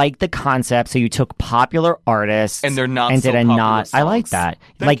 listen, I like the concept. So you took popular artists and they're not and so did a popular not. songs. I like that.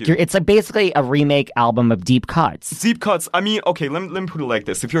 Thank you. It's basically a remake album of Deep Cuts. Deep Cuts. I mean, okay, let me put it like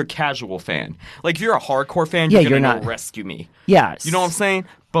this: if you're a casual fan, like if you're a hardcore fan, you're gonna know Rescue Me. Yes. You know what I'm saying?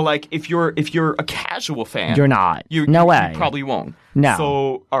 But like if you're a casual fan, you're not. No way. You probably won't. No.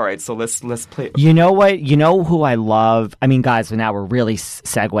 So all right. So let's play it. You know what? You know who I love? I mean, guys, now we're really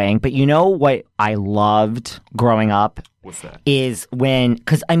segueing. But you know what I loved growing up? What's that? Is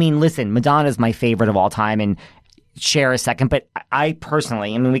because I mean, listen, Madonna's my favorite of all time, and Cher is second. But I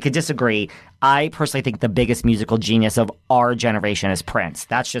personally, I mean, we could disagree. I personally think the biggest musical genius of our generation is Prince.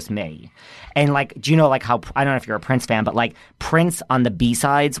 That's just me. And like, do you know like how, I don't know if you're a Prince fan, but like Prince on the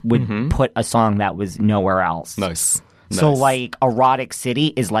B-sides would put a song that was nowhere else. Nice. So like Erotic City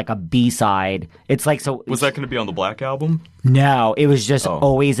is like a B-side. It's like, so. Was that going to be on the Black album? No, it was just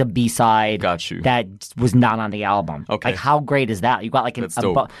always a B-side. Got you. That was not on the album. Okay. Like how great is that? You got like That's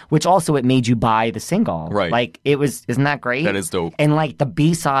dope. which also it made you buy the single. Right. Like it was, isn't that great? That is dope. And like the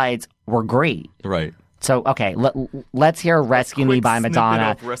B-sides were great. Right. So, okay, let's hear Rescue Me by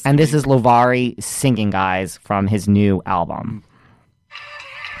Madonna. Rescue And this Me. is Lovari singing, guys, from his new album.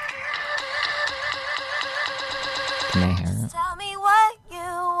 Can I hear it? Tell me what you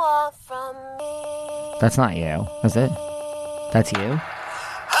want from me. That's not you, is it? That's you?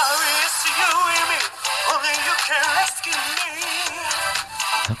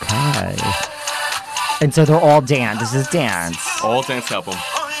 Okay. And so they're all dance. This is dance. All dance album.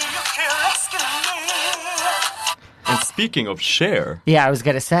 And speaking of Cher, Yeah, I was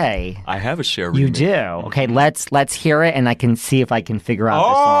gonna say. I have a Cher You remix. do. Okay, let's hear it, and I can see if I can figure out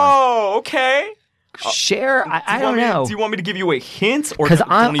this song. Oh, okay. Share? I don't know. Do you want me to give you a hint, or Because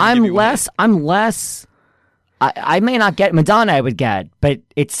don't even give I'm you a less. I may not get Madonna. I would get, but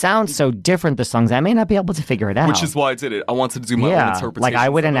it sounds so different. The songs I may not be able to figure it out. hint? Which is why I did it. I wanted to do my own interpretation. like I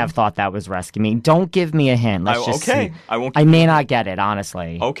wouldn't have thought that was Rescue Me. Don't give me a hint. Let's just okay. see. I won't. I may not get it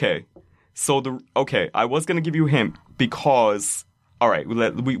honestly. Okay. So I was gonna give you a hint because. All right,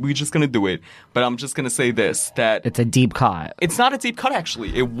 we're just gonna do it, but I'm just gonna say this: that It's a deep cut. it's not a deep cut.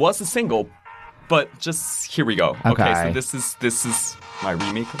 Actually, it was a single, but just here we go. Okay. So this is my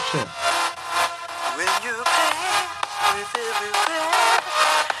remake of Cher. When you play with every breath,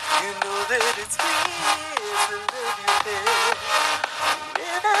 you know that it's me, it's the love you have.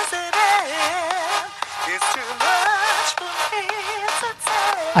 Where does it end? It's too much for me to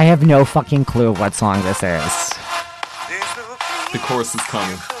tell. I have no fucking clue what song this is. The chorus is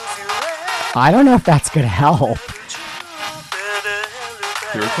coming. I don't know if that's gonna help.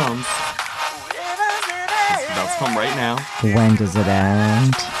 Here it comes. It's about to come right now. When does it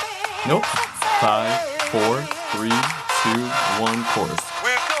end? Nope. 5, 4, 3, 2, 1, chorus.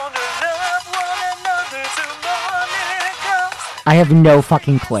 I have no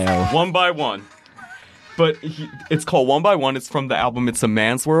fucking clue. One by One. But it's called One by One. It's from the album It's a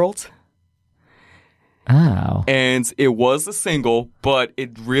Man's World. Oh. And it was a single, but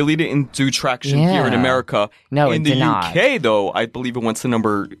it really didn't do traction here in Yeah. America. No, in it the did not. UK, though, I believe it went to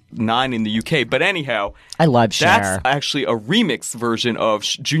number 9 in the UK. But anyhow, I love Cher. that's actually a remix version of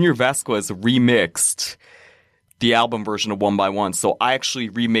Junior Vasquez remixed the album version of One by One. So I actually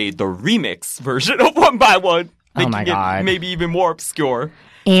remade the remix version of One by One, Oh my making God. it maybe even more obscure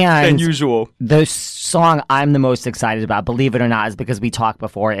And than usual. the song I'm the most excited about, believe it or not, is because we talked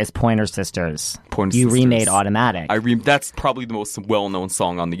before, is Pointer Sisters. Pointer You Sisters. remade Automatic. That's probably the most well-known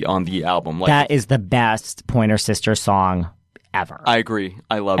song on the album. Like, That is the best Pointer Sisters song ever. I agree.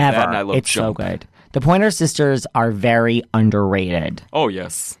 I love ever. that, and I love it's Jump. so good. The Pointer Sisters are very underrated. Oh,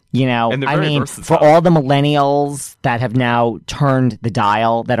 yes. You know, And they're I very mean, versatile. for all the millennials that have now turned the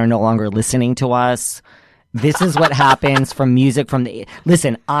dial, that are no longer listening to us, this is what happens from music from the...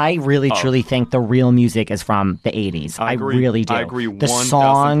 Listen, I really truly think the real music is from the 80s. I agree. really do. I agree The 1000%.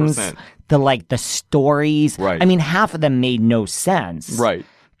 songs, the stories. Right. I mean, half of them made no sense. Right.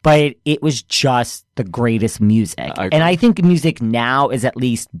 But it was just the greatest music. I agree. And I think music now is at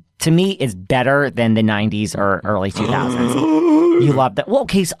least, to me, is better than the 90s or early 2000s. You love that. Well,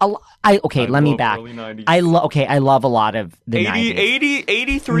 okay, so let me love back. early 90s. I love a lot of the 90s.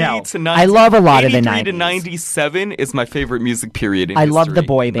 83 No. to 90. I love a lot of the 83 to 90s. 97 is my favorite music period in I history. love the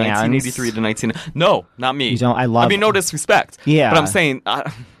boy bands. 1983 to 19... No, not me. You don't- I love- I mean, no disrespect. Yeah. But I'm saying...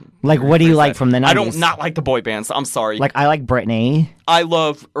 Like, what do you like from the 90s? I don't not like the boy bands. I'm sorry. Like, I like Britney. I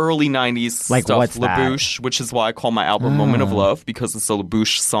love early 90s Like, stuff. what's that? LaBouche, which is why I call my album Moment of Love, because it's a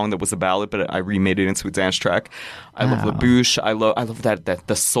LaBouche song that was a ballad, but I remade it into a dance track. I love LaBouche. I love that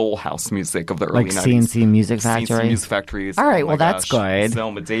the soul house music of the early Like 90s. CNC Music Factory? CNC Music Factory. is- All right, oh my well, that's gosh. good.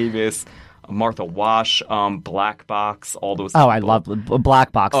 Zelma Davis, Martha Wash, Black Box, all those Oh, I people. love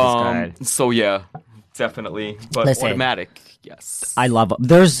Black Box is good. So yeah, definitely. But Listen. Automatic, yes. I love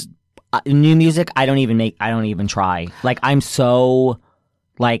there's new music I don't even try. Like I'm so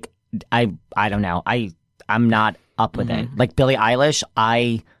like I don't know. I'm not up with it. Like Billie Eilish,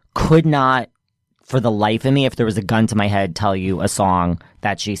 I could not for the life of me, if there was a gun to my head, tell you a song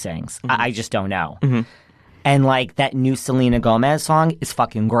that she sings. I just don't know. And like that new Selena Gomez song is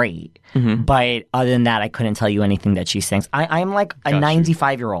fucking great. But other than that, I couldn't tell you anything that she sings. I'm like a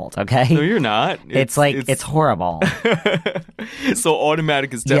 95-year-old, okay? No, you're not. It's horrible. So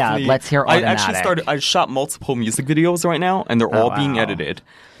Automatic is definitely... Yeah, let's hear Automatic. I shot multiple music videos right now, and they're all being wow. edited.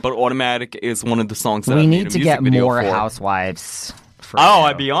 But Automatic is one of the songs that We I made need a to music get video more for. housewives. For Oh, you.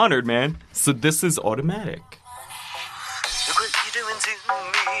 I'd be honored, man. So this is Automatic. Look what you're doing to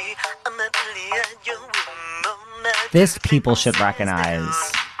me. I'm not really at your window. This people should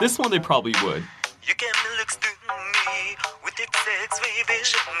recognize. This one they probably would. You get me looks through me with your X-ray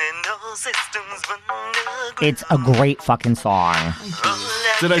vision and all systems run good. It's a great fucking song.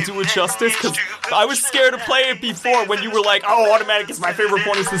 Did I do it justice? Because I was scared to play it before when you were like, "Oh, Automatic is my favorite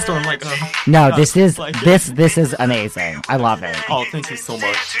Pointer Sister." I'm like, No, this is like- this is amazing. I love it. "Oh, thank you so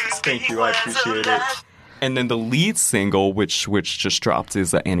much. Thank you, I appreciate it." And then the lead single, which just dropped,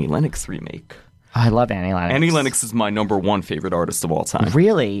 is an Annie Lennox remake. I love Annie Lennox. Annie Lennox is my number one favorite artist of all time.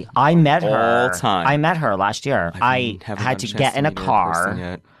 Really? I met her. All time. I met her last year. I haven't had had a to chance get to in a meet her in person car.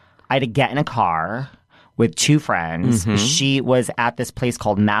 yet. I had to get in a car with two friends. Mm-hmm. She was at this place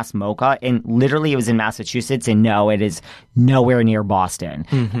called Mass Mocha, and literally it was in Massachusetts, and no, it is nowhere near Boston.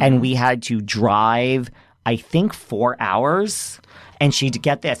 Mm-hmm. And we had to drive, I think, 4 hours. And she'd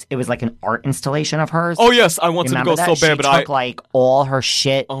get this. It was like an art installation of hers. Oh yes, I wanted to Remember go that? so bad, she but took like all her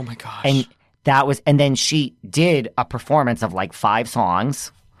shit. Oh my gosh. And that was, and then she did a performance of like 5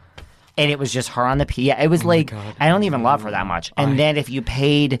 songs, and it was just her on the piano. It was like, I don't even love her that much. And then if you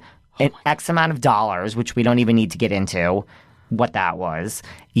paid an X amount of dollars, which we don't even need to get into what that was,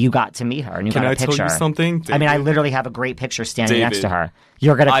 you got to meet her and you Can got a I tell picture. you something, I mean, I David? literally have a great picture standing next David, to her.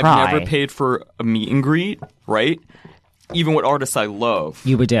 You're gonna I've cry. never paid for a meet and greet, right? Even with artists I love.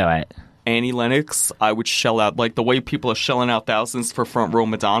 You would do it. Annie Lennox, I would shell out, like the way people are shelling out thousands for Front Row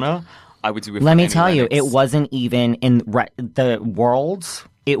Madonna, I would do it Let for me Annie tell you, Lennox. it wasn't even in the world.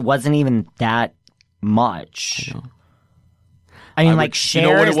 It wasn't even that much. I mean, I like would- you know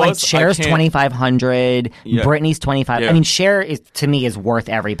what Cher it is like was? I Cher's can't- 2,500, Yeah. Britney's 25. Yeah. I mean, Cher is to me is worth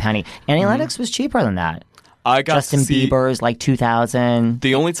every penny. Annie Lennox was cheaper than that. I got Justin to see, Bieber's like 2,000.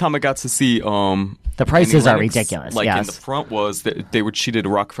 The only time I got to see The prices Annie are Lennox, ridiculous. Like in yes. the front was that she did a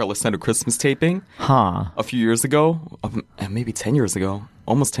Rockefeller Center Christmas taping Huh. a few years ago, maybe 10 years ago,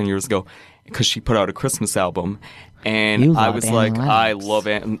 almost 10 years ago, because she put out a Christmas album. And You I love was Annie like, I Lennox. love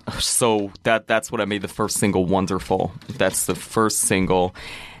it. So that's what I made the first single, Wonderful. That's the first single.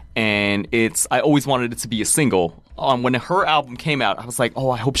 And I always wanted it to be a single. when her album came out, I was like, oh,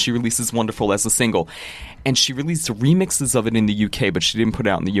 I hope she releases Wonderful as a single. And she released remixes of it in the UK, but she didn't put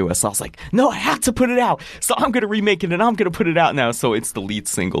it out in the US. So I was like, no, I have to put it out. So I'm going to remake it and I'm going to put it out now. So it's the lead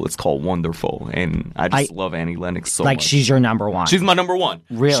single. It's called Wonderful. And I just love Annie Lennox so much. Like, she's your number one. She's my number one.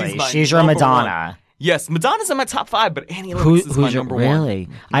 Really? She's your Madonna. One. Yes, Madonna's in my top 5, but Annie Lennox is my number one. Really?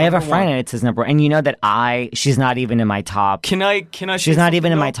 I have a friend and it's his number one. And you know that she's not even in my top. Can I She's not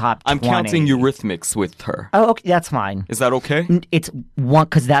even in my top 20. I'm counting Eurythmics with her. Oh, okay, that's fine. Is that okay? It's one,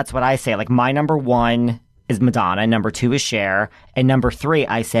 because that's what I say. Like, my number one is Madonna, number 2 is Cher, and number 3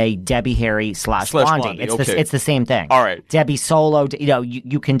 I say Debbie Harry / Blondie. It's the same thing. All right. Debbie solo,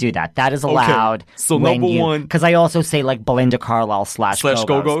 you can do that. That is allowed. Okay. So number one, because I also say like Belinda Carlisle /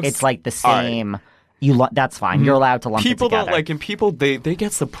 Go-Go's. It's like the same. That's fine. You're allowed to lump people it together. Don't like, and people they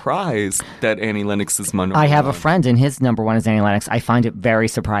get surprised that Annie Lennox is my number one. I have a friend and his number one is Annie Lennox. I find it very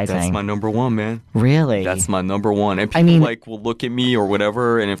surprising. That's my number one, man. Really? That's my number one. And people will look at me or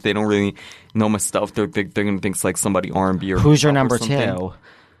whatever, and if they don't really know my stuff, they're gonna think it's like somebody R&B or who's your number 2?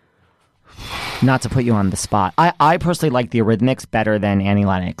 Not to put you on the spot. I personally like the Eurythmics better than Annie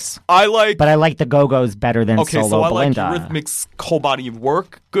Lennox. But I like the Go-Go's better than solo Belinda. I like Eurythmics' whole body of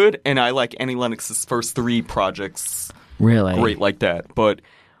work good, and I like Annie Lennox's first 3 projects. Really? Great like that. But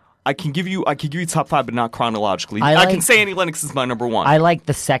I can give you top 5, but not chronologically. I can say Annie Lennox is my number one. I like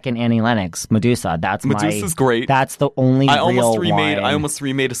the second Annie Lennox, Medusa. Medusa's great. That's the only I almost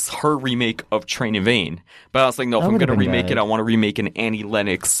remade her remake of Train in Vain. But I was like, no, if I'm going to remake it, I want to remake an Annie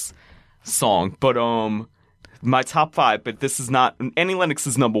Lennox song. But my top 5, but this is not Annie Lennox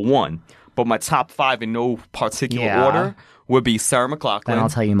is number 1, but my top 5 in no particular order would be Sarah McLachlan. Then I'll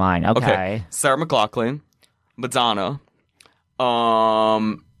tell you mine. Okay. Sarah McLachlan, Madonna,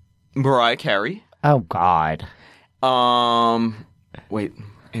 Mariah Carey. Oh God. Wait,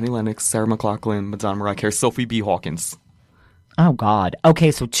 Annie Lennox, Sarah McLachlan, Madonna, Mariah Carey, Sophie B. Hawkins. Oh, God. Okay,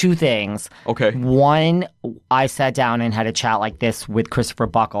 so 2 things. Okay. One, I sat down and had a chat like this with Christopher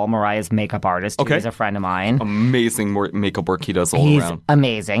Buckle, Mariah's makeup artist, who is a friend of mine. Amazing makeup work he does all around. He's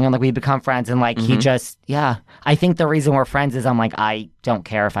amazing. And, like, we become friends. And, like, he just, I think the reason we're friends is I'm like, I don't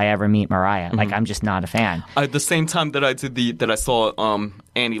care if I ever meet Mariah. Like, I'm just not a fan. At the same time that I saw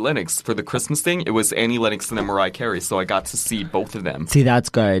Annie Lennox for the Christmas thing, it was Annie Lennox and then Mariah Carey. So I got to see both of them. See, that's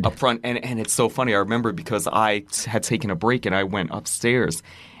good. Up front. And it's so funny. I remember because I had taken a break and I went upstairs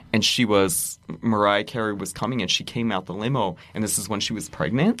and Mariah Carey was coming and she came out the limo and this is when she was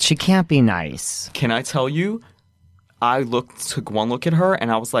pregnant. She can't be nice. Can I tell you? I took one look at her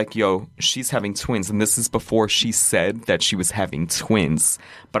and I was like, yo, she's having twins. And this is before she said that she was having twins.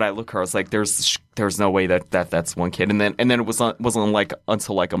 But I look at her, I was like, there's no way that's one kid. And then it wasn't like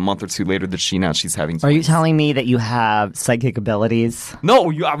until like a month or 2 later that she announced she's having twins. Are you telling me that you have psychic abilities?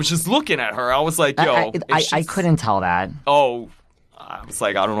 No, I was just looking at her. I was like, yo. I couldn't tell that. Oh, I was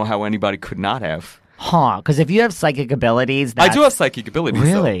like, I don't know how anybody could not have. Huh, because if you have psychic abilities... I do have psychic abilities,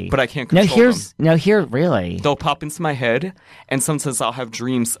 really? Though, but I can't control them. Really? They'll pop into my head, and sometimes I'll have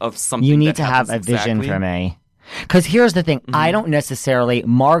dreams of something you need to have a vision for me. Because here's the thing. I don't necessarily...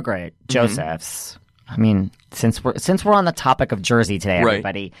 Margaret Josephs, I mean, since we're on the topic of Jersey today,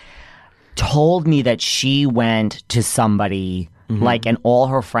 everybody, told me that she went to somebody... Like, and all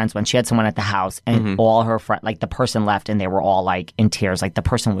her friends, when she had someone at the house, and all her friends, like, the person left and they were all, like, in tears. Like, the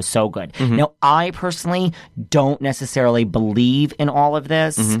person was so good. Now, I personally don't necessarily believe in all of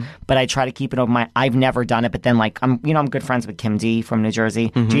this, but I try to keep it over my... I've never done it, but then, like, I'm good friends with Kim D from New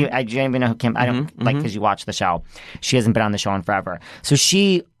Jersey. Do you even know who Kim... I don't... Like, because you watch the show. She hasn't been on the show in forever. So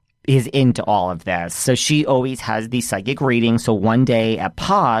she... is into all of this. So she always has these psychic readings. So one day at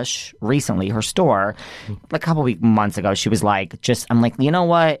Posh, recently, her store, a couple months ago, she was like, I'm like, you know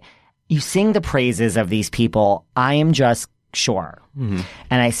what? You sing the praises of these people. I am just sure. And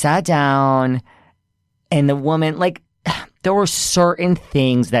I sat down and the woman, like, there were certain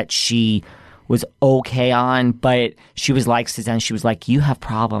things that she was okay on, but she was like, she was like, you have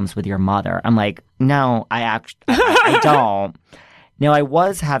problems with your mother. I'm like, no, I don't. Now, I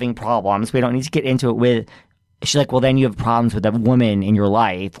was having problems. We don't need to get into it with... She's like, well, then you have problems with a woman in your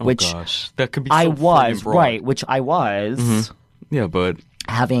life, which... Oh, gosh. That could be so I was, right, which I was. Yeah, but...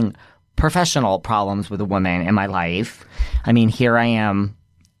 Having professional problems with a woman in my life. I mean, here I am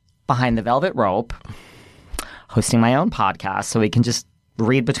behind the velvet rope, hosting my own podcast, so we can just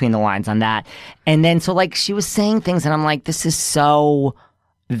read between the lines on that. And then, so, like, she was saying things, and I'm like, this is so...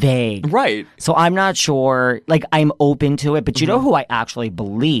 vague. Right. So I'm not sure, like, I'm open to it, but you know who I actually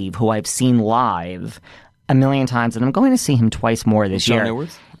believe, who I've seen live a million times, and I'm going to see him twice more this year. John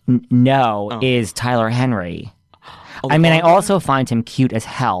Edwards? No, is Tyler Henry. I mean, I also find him cute as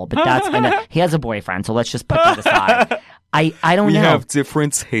hell, but he has a boyfriend, so let's just put that aside. I don't know. We have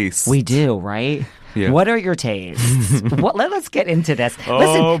different tastes. We do, right? Yeah. What are your tastes? Let's get into this.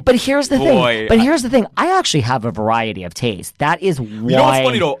 Listen, but here's the boy. thing. I actually have a variety of tastes. That is why. You know what's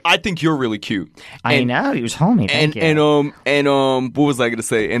funny though? I think you're really cute. I know you told me. Thank you. And what was I gonna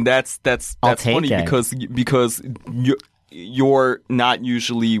say? And that's funny because you're not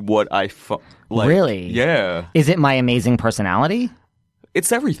usually what I like. Really? Yeah. Is it my amazing personality?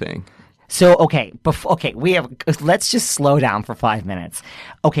 It's everything. So, let's just slow down for 5 minutes.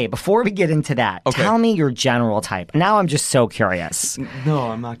 Okay, before we get into that, tell me your general type. Now I'm just so curious. No,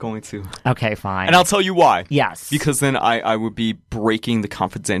 I'm not going to. Okay, fine. And I'll tell you why. Yes. Because then I would be breaking the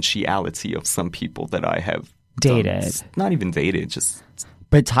confidentiality of some people that I have dated. Not even dated, just.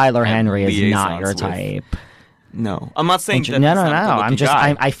 But Tyler Henry is not your type. No. I'm not saying that.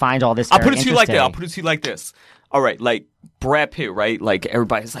 No. I find all this very I'll put it to you like that. interesting. I'll put it to you like this. All right, like Brad Pitt, right? Like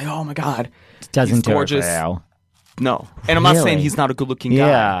everybody's like, oh my God. Doesn't he's gorgeous. do it for you. No. And I'm not saying he's not a good looking guy.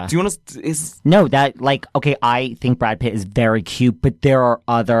 Yeah. Do you want to? No, I think Brad Pitt is very cute, but there are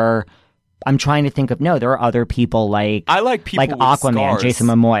other. I'm trying to think of. No, there are other people like. I like people like with Aquaman, scars. Jason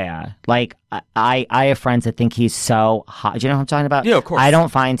Momoa. Like, I have friends that think he's so hot. Do you know what I'm talking about? Yeah, of course. I don't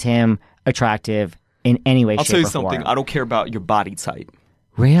find him attractive in any way, I'll shape, tell you or something. form. I don't care about your body type.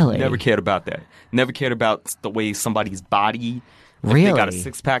 Really? Never cared about that. Never cared about the way somebody's body. If Really? they got a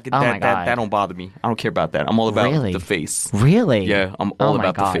six pack. Oh my God. That don't bother me. I don't care about that. I'm all about Really? the face. Really? Yeah, I'm all Oh my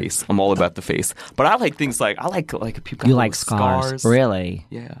about God. the face. I'm all about the face. But I like things like people. You got like little scars? Really?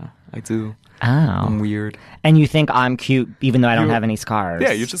 Yeah, I do. Oh. I'm weird. And you think I'm cute even though I don't have any scars?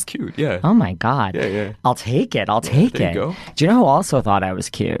 Yeah, you're just cute. Yeah. Oh my God. Yeah. I'll take it. there you go. Do you know who also thought I was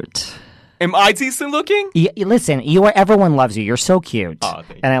cute? Am I decent looking? Listen, everyone loves you. You're so cute. Oh, thank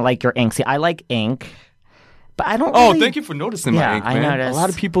you. And I like your ink. See, I like ink, but I don't. Oh, really... thank you for noticing my ink, I man. noticed. A lot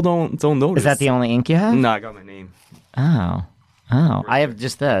of people don't notice. Is that the only ink you have? No, I got my name. Oh, I have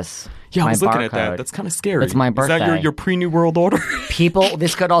just this. Yeah, I my was looking barcode. at that. That's kind of scary. It's my birthday. Is that your pre-New World Order? People,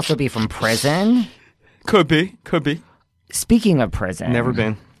 this could also be from prison. Could be. Speaking of prison, Never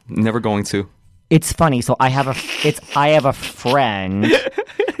been. Never going to. It's funny. So I have a friend.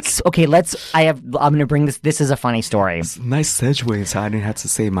 Okay, I'm gonna bring this. This is a funny story. It's a nice segue, so I didn't have to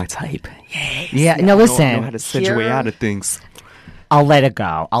say my type. Yeah. No, listen. I know how to segue out of things. I'll let it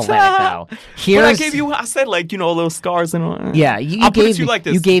go. But I said little scars and all. Yeah, I'll put it to you like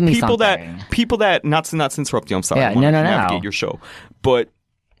this. You gave me people something. People that not to interrupt you. I'm sorry. Yeah, I wanna no. navigate your show, but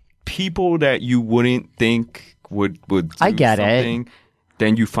people that you wouldn't think would do I get something,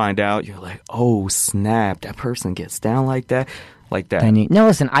 then you find out you're like, oh snap, that person gets down like that. No,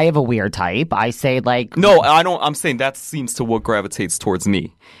 listen, I have a weird type. I say No, I don't. I'm saying that seems to what gravitates towards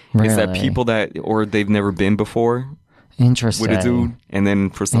me. Is that Really? people or they've never been before Interesting. with a dude, and then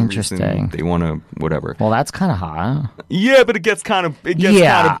for some reason Interesting. they want to whatever. Well, that's kind of hot. Yeah, but it gets kind of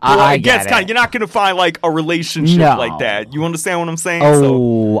Yeah, I get it. You're not gonna find like a relationship No. like that. You understand what I'm saying?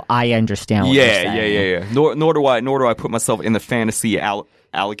 Oh, I understand what you're Yeah. saying. Nor do I put myself in the fantasy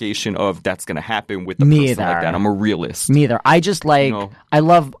allegation of that's gonna happen with the Me person like either. that. I'm a realist. Me either. I just No. I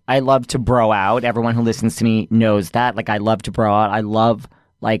love to bro out. Everyone who listens to me knows that. I love to bro out. I love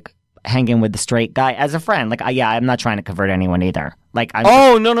hanging with the straight guy as a friend. I'm not trying to convert anyone either.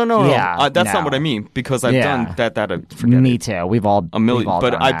 No. Yeah, That's no. not what I mean because I've Yeah. done that. Forget Me it. too. We've all A million, we've all but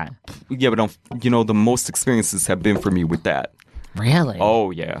done that. the most experiences have been for me with that. Really?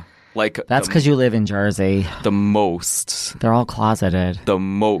 Oh yeah, That's because you live in Jersey. the most. They're all closeted. The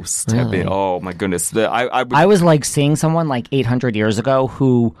most have been. Really? Oh my goodness! I I was seeing someone 800 years ago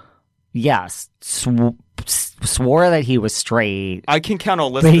who, yes, swore that he was straight. I can count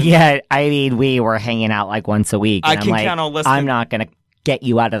on less. But Than, yet, we were hanging out once a week. I And can I'm count on less I'm than- not gonna get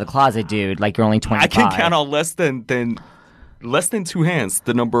you out of the closet, dude. You're only 25. I can count on less than two hands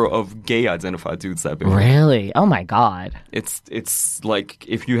the number of gay identified dudes I've been with. Really? Oh my God. It's like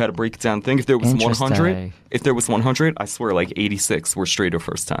if you had to break it down, think if there was 100, Interesting. I swear 86 were straight the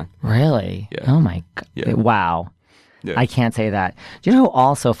first time. Really? Yeah. Oh my God. Yeah. Wow. Yeah. I can't say that. Do you know who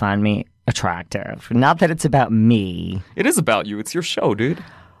also found me attractive? Not that it's about me. It is about you. It's your show, dude.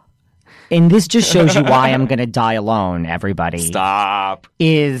 And this just shows you why I'm going to die alone, everybody. Stop.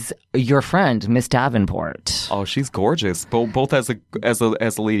 Is your friend, Miss Davenport. Oh, she's gorgeous. Both as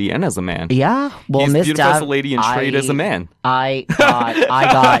a lady and as a man. Yeah? Well, He's Miss beautiful as a lady and straight as a man. I got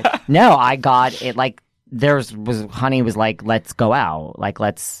it. Honey was let's go out.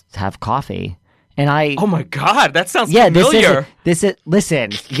 Let's have coffee. And Oh my God, that sounds yeah, familiar.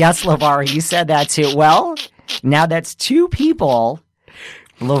 listen, yes, LeVar, you said that too. Well, now that's two people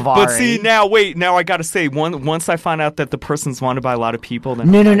LeVar. But see, now I gotta say, once I find out that the person's wanted by a lot of people,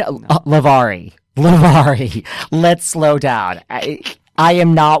 then No. LeVar. Let's slow down. I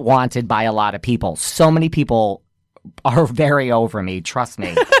am not wanted by a lot of people. So many people are very over me. Trust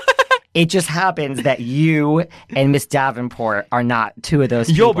me. It just happens that you and Miss Davenport are not two of those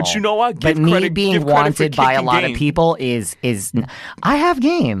people. Yo, but you know what? But me being wanted by a lot of people is I have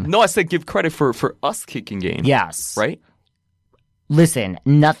game. No, I said give credit for us kicking game. Yes. Right? Listen,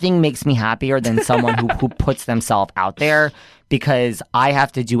 nothing makes me happier than someone who puts themselves out there, because I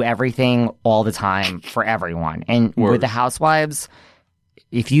have to do everything all the time for everyone. And with the Housewives,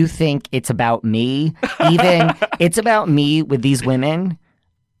 if you think it's about me, it's about me with these women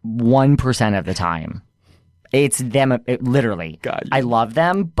 1% of the time. It's them, literally. Got you. I love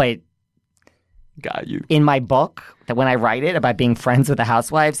them, but got you. In my book, that when I write it about being friends with the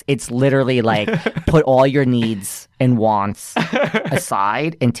Housewives, it's literally like put all your needs and wants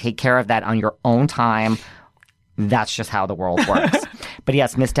aside and take care of that on your own time. That's just how the world works. But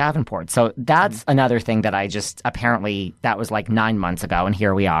yes, Miss Davenport. So that's another thing that I just, apparently, that was like 9 months ago, and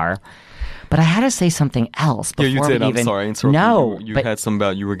here we are. But I had to say something else before you did. we even... I'm sorry. I interrupted No. You had something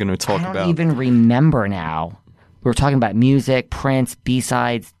about you were going to talk about. I don't even remember now. We were talking about music, Prince,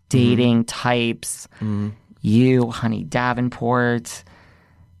 B-sides, dating, types, you, Honey Davenport.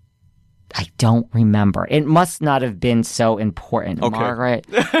 I don't remember. It must not have been so important, okay. Margaret.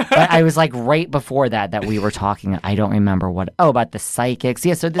 But I was like right before that we were talking. I don't remember what. Oh, about the psychics.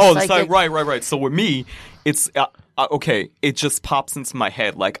 Yeah, so the psychic. Right. So with me, it's okay. It just pops into my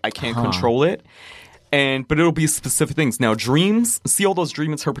head. Like I can't control it, but it'll be specific things. Now, dreams. See all those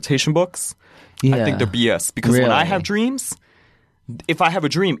dream interpretation books? Yeah. I think they're BS because when I have dreams, if I have a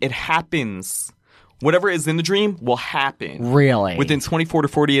dream, it happens. Whatever is in the dream will happen. Really? Within 24 to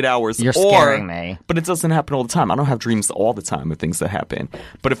 48 hours. You're scaring me. But it doesn't happen all the time. I don't have dreams all the time of things that happen.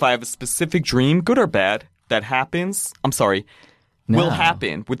 But if I have a specific dream, good or bad, that happens, will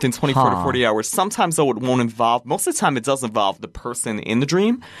happen within 24 to 48 hours. Sometimes, though, it won't involve, most of the time it does involve the person in the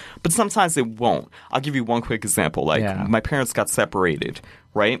dream, but sometimes it won't. I'll give you one quick example. Like, my parents got separated,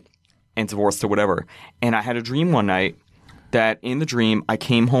 right? And divorced or whatever. And I had a dream one night that in the dream, I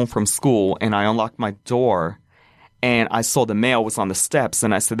came home from school and I unlocked my door and I saw the mail was on the steps.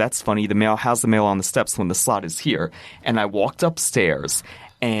 And I said, that's funny. How's the mail on the steps when the slot is here? And I walked upstairs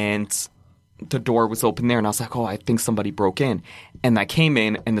and the door was open there. And I was like, oh, I think somebody broke in. And I came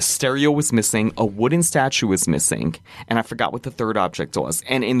in and the stereo was missing. A wooden statue was missing. And I forgot what the third object was.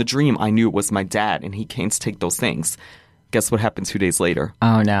 And in the dream, I knew it was my dad and he came to take those things. Guess what happened 2 days later?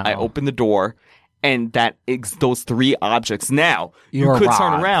 Oh, no. I opened the door. And those three objects. Now, you could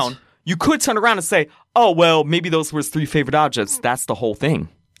turn around. You could turn around and say, oh, well, maybe those were his three favorite objects. That's the whole thing.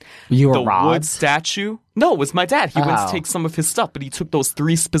 You were robbed? The wood statue? No, it was my dad. He went to take some of his stuff, but he took those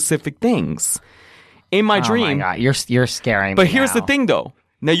three specific things. In my dream. Oh, my God. You're scaring me. But here's the thing, though.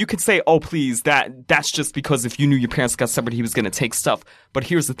 Now, you could say, oh, please, that's just because if you knew your parents got separated, he was going to take stuff. But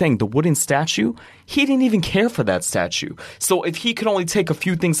here's the thing. The wooden statue, he didn't even care for that statue. So if he could only take a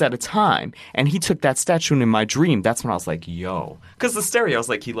few things at a time, and he took that statue in my dream, that's when I was like, yo. Because the stereo, I was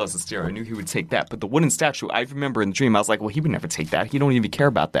like, he loves the stereo. I knew he would take that. But the wooden statue, I remember in the dream, I was like, well, he would never take that. He don't even care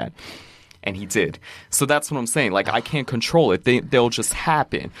about that. And he did. So that's what I'm saying. Like, I can't control it. They'll just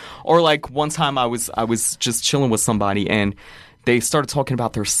happen. Or like one time I was just chilling with somebody, and they started talking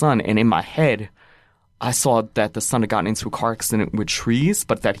about their son, and in my head, I saw that the son had gotten into a car accident with trees,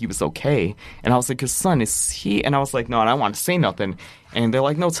 but that he was okay. And I was like, his son, is he? And I was like, no, and I don't want to say nothing. And they're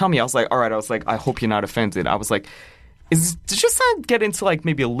like, no, tell me. I was like, all right. I was like, I hope you're not offended. I was like, did your son get into like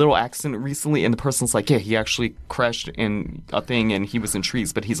maybe a little accident recently? And the person's like, yeah, he actually crashed in a thing and he was in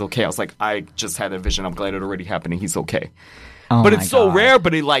trees, but he's okay. I was like, I just had a vision. I'm glad it already happened and he's okay. Oh, but it's so rare,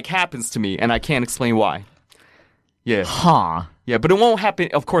 but it like happens to me, and I can't explain why. Yeah. Huh. Yeah, but it won't happen.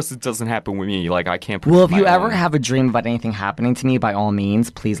 Of course, it doesn't happen with me. Like, I can't. Well, if you ever have a dream about anything happening to me, by all means,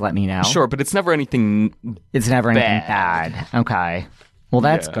 please let me know. Sure, but it's never anything. It's never anything bad. Okay. Well,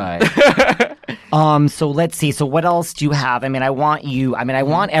 that's good. So let's see. So what else do you have? I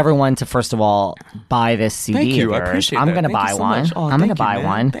want everyone to, first of all, buy this CD. Thank you. of I yours. appreciate I'm that. going to Thank buy you so one. much. Oh, I'm going to thank you, buy man.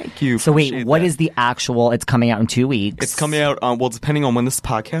 one. Thank you. So wait, Appreciate what that. is the actual? It's coming out in 2 weeks. It's coming out, well, depending on when this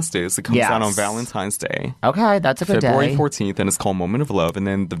podcast is. It comes out on Valentine's Day. Okay, that's a good February day. 14th, and it's called Moment of Love. And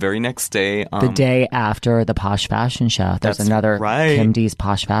then the very next day. The day after the Posh Fashion Show. There's That's another right. Kim D's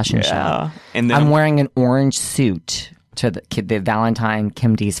Posh Fashion Show. And then I'm wearing an orange suit to the Valentine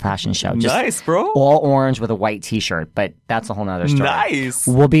Kim D's fashion show. Just nice, bro. All orange with a white T-shirt, but that's a whole nother story. Nice.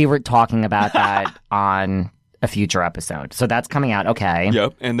 We'll be talking about that on a future episode. So that's coming out. Okay.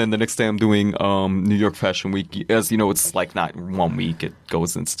 Yep. And then the next day I'm doing New York Fashion Week. As you know, it's like not 1 week. It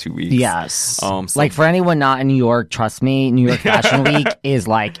goes into 2 weeks. Yes. So- like for anyone not in New York, trust me, New York Fashion Week is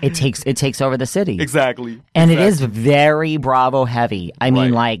like it takes over the city. Exactly. And it is very Bravo heavy. I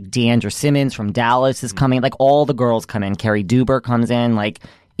mean, like Deandra Simmons from Dallas is coming. Like all the girls come in. Carrie Duber comes in. Like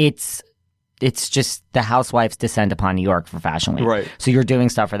it's just the housewives descend upon New York for Fashion Week. Right. So you're doing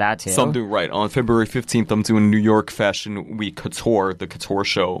stuff for that too. So I'm doing on February 15th. I'm doing New York Fashion Week Couture, the Couture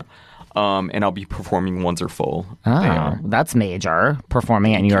show, and I'll be performing Wonderful. Oh, that's major.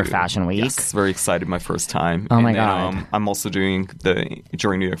 Performing at New York Fashion Week. Yes, very excited. My first time. Oh, and my then, God. I'm also doing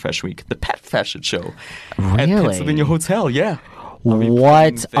during New York Fashion Week the Pet Fashion Show at Really? Pennsylvania Hotel. Yeah.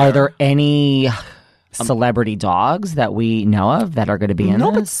 What are there any celebrity dogs that we know of that are going to be in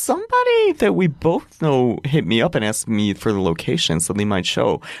No, but this? somebody that we both know hit me up and asked me for the location, so they might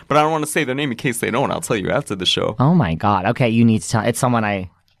show. But I don't want to say their name in case they don't. I'll tell you after the show. Oh my God. Okay, you need to tell. It's someone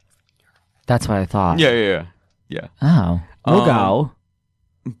That's what I thought. Yeah. Oh, we'll go.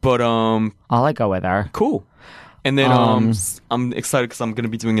 But I'll go with her. Cool. And then I'm excited because I'm going to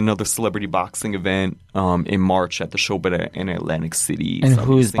be doing another celebrity boxing event in March at the Showbit in Atlantic City. And So I'll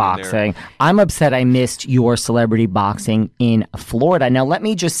be who's singing there. boxing? I'm upset I missed your celebrity boxing in Florida. Now, let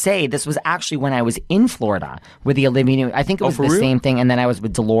me just say, this was actually when I was in Florida with the Olivia Newton. I think it was for the real? same thing. And then I was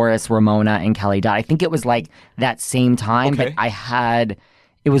with Dolores, Ramona, and Kelly Dodd. I think it was like that same time, Okay. but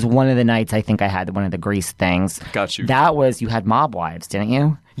it was one of the nights I think I had one of the Grease things. Got you. That was, you had Mob Wives, didn't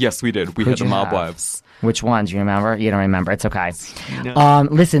you? Yes, we did. We Who'd had the you Mob have? Wives. Which ones? You remember? You don't remember. It's okay. No.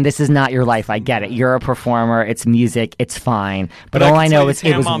 Listen, this is not your life. I get it. You're a performer. It's music. It's fine. But I all can I tell know you, is it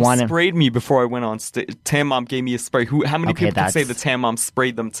Tam was Mom one. sprayed me before I went on stage. Tam Mom gave me a spray. How many Okay, people can say that's- that Tam Mom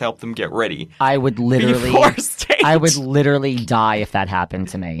sprayed them to help them get ready? I would literally, Before stage. I would literally die if that happened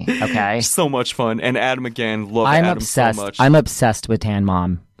to me. Okay. So much fun. And Adam again, love I'm Adam obsessed. so much. I'm obsessed with Tan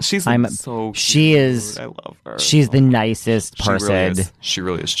Mom. She's I'm so she cute. is. I love her. She's the nicest person. She really is. She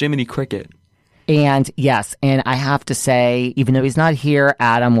really is. Jiminy Cricket. And yes, and I have to say, even though he's not here,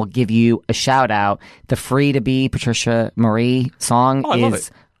 Adam will give you a shout out. The Free to Be Patricia Marie song I love is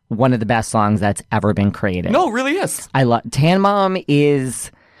it. one of the best songs that's ever been created. No, it really is. I love Tan Mom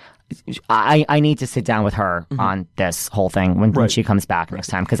is. I need to sit down with her on this whole thing when she comes back next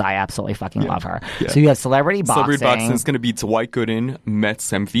time because I absolutely fucking love her. Yeah. So you have celebrity boxing. Celebrity boxing is going to be Dwight Gooden, Mets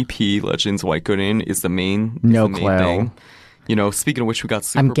MVP legend. Dwight Gooden is the main. No is the main clue. Thing. You know, speaking of which, we got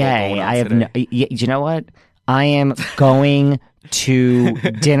Super I'm Bowl gay. going on I have today. no. You know what? I am going to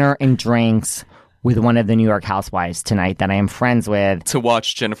dinner and drinks with one of the New York housewives tonight that I am friends with. To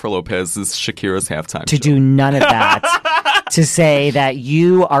watch Jennifer Lopez's Shakira's halftime To show. do none of that. To say that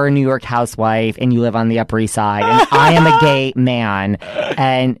you are a New York housewife and you live on the Upper East Side and I am a gay man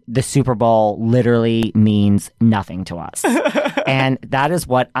and the Super Bowl literally means nothing to us. And that is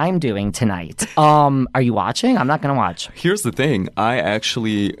what I'm doing tonight. Are you watching? I'm not going to watch. Here's the thing. I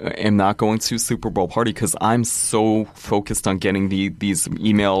actually am not going to Super Bowl party because I'm so focused on getting these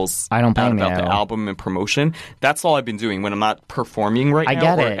emails I don't out blame about you. the album and promotion. That's all I've been doing. When I'm not performing right I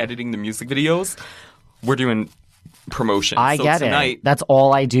now get or it. editing the music videos, we're doing promotion. I So get tonight, it. That's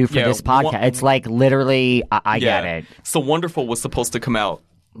all I do for Yeah, this podcast. It's like literally, I get Yeah. it. So Wonderful was supposed to come out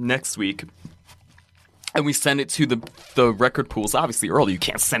next week. And we send it to the record pools obviously early. You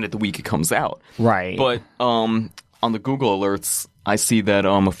can't send it the week it comes out. Right. But on the Google alerts, I see that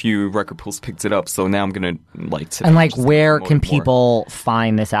a few record pools picked it up. So now I'm gonna And like, just where promote can it more. people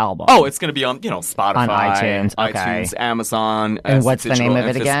find this album? Oh, it's gonna be on Spotify, On iTunes, okay. iTunes, Amazon. And as a what's the digital name of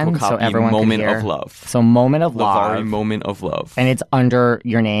and it physical again? So copy, everyone Moment can hear. of Love. So Moment of Lavari, Love. Moment of Love. And it's under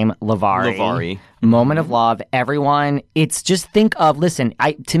your name, Lavari. Lavari. Moment of Love. Everyone, it's just think of, listen,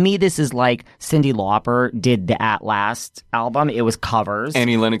 to me, this is like Cyndi Lauper did the At Last album. It was covers.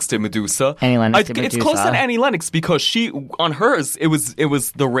 Annie Lennox did Medusa. Annie Lennox did It's Medusa. close to Annie Lennox because on hers it was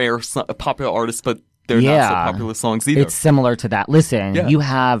the rare popular artist, but they're not so popular songs either. It's similar to that. Listen, Yeah. you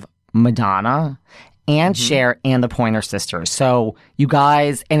have Madonna and Cher and the Pointer Sisters. So you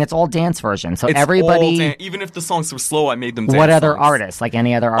guys, and it's all dance version. So It's everybody, all even if the songs were slow, I made them dance what other songs. artists? Like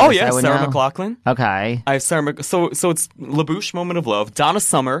any other artist? Oh yeah, I would Sarah know? McLachlan. Okay. I have Sarah. So it's LaBouche, Moment of Love, Donna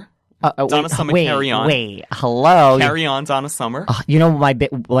Summer, Donna Summer, wait, Carry On, Wait, hello. Carry On, Donna Summer. You know my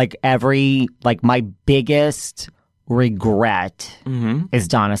my biggest regret is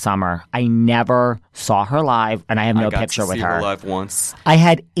Donna Summer. I never saw her live, and I have no I got picture to with see her. live once, I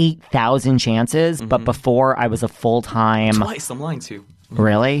had 8,000 chances, but before I was a full-time. twice. I'm lying to you.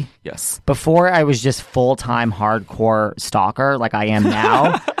 Really? Yes. Before I was just full-time hardcore stalker like I am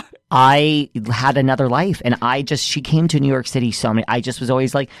now, I had another life, and she came to New York City so many. I just was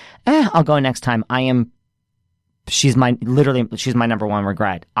always like, I'll go next time. I am She's my number one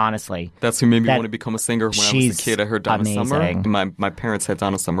regret, honestly. That's who made me want to become a singer. When I was a kid, I heard Donna amazing. Summer. My parents had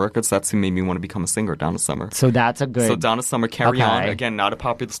Donna Summer records. That's who made me want to become a singer, Donna Summer. So that's a good... So Donna Summer, Carry On. Again, not a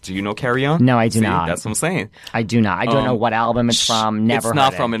popular... Do you know Carry On? No, I do not. That's what I'm saying. I do not. I don't know what album it's from. Never It's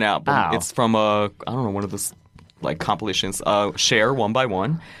not heard from it. an album. Oh. It's from I don't know, one of those like compilations. Cher, One by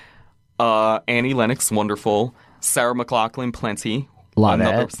One. Annie Lennox, Wonderful. Sarah McLachlan, Plenty. Love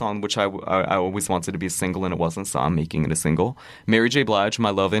Another it. song which I always wanted to be a single and it wasn't, so I'm making it a single. Mary J. Blige,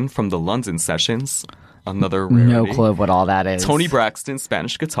 My Lovin' from the London Sessions. Another rarity. No clue of what all that is. Tony Braxton,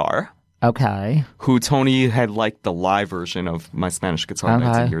 Spanish Guitar. Okay. Who Tony had liked the live version of my Spanish Guitar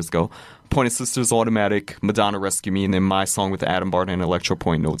 19 years ago. Pointed Sisters, Automatic, Madonna, Rescue Me, and then my song with Adam Barta and Electro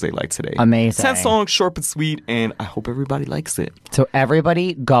Point, No Day Like Today. Amazing. 10 songs, short but sweet, and I hope everybody likes it. So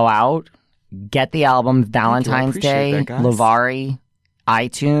everybody go out, get the album Valentine's Day, that, guys. Lavari,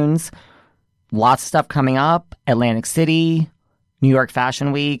 iTunes, lots of stuff coming up, Atlantic City, New York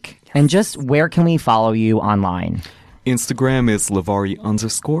Fashion Week, and just where can we follow you online? Instagram is Lavari_,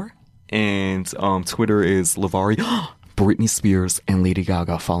 and Twitter is Lavari. Britney Spears and Lady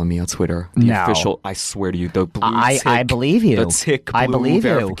Gaga follow me on Twitter. The official, I swear to you, the blue tick. I believe you. The tick blue I believe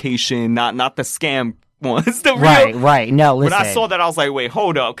verification, not the scam ones. The right, real. right. No, listen. When I saw that, I was like, wait,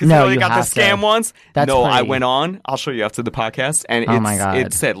 hold up. Because No, they you got the have scam to. ones. That's no, I pretty. went on. I'll show you after the podcast. And Oh my God.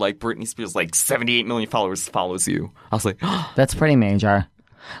 it said, like, Britney Spears, like, 78 million followers follows you. I was like, That's pretty major.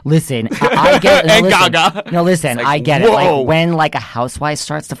 Listen, I get it. No, And listen, Gaga. No, listen, It's like, I get it. whoa. Like when like a housewife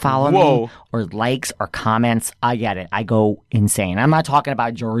starts to follow Whoa. me or likes or comments, I get it. I go insane. I'm not talking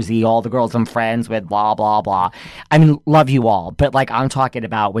about Jersey, all the girls I'm friends with, blah blah blah. I mean, love you all, but like I'm talking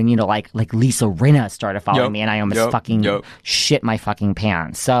about when like Lisa Rinna started following Yep. me, and I almost Yep. fucking Yep. shit my fucking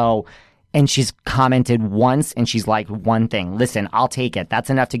pants. So. And she's commented once, and she's liked one thing. Listen, I'll take it. That's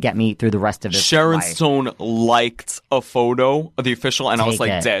enough to get me through the rest of this Sharon life. Stone liked a photo of the official, and I was Take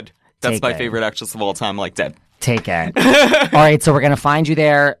like, it. dead. That's Take my it. favorite actress of all time, like dead. Take it. All right, so we're going to find you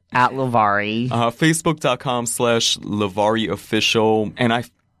there at Lavari. Facebook.com/Lavari official. And I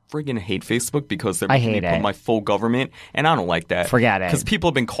friggin' hate Facebook because they're I making hate me put it. my full government, and I don't like that. Forget it. Because people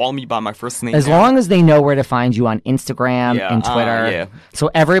have been calling me by my first name. As now. long as they know where to find you on Instagram Yeah, and Twitter. yeah. So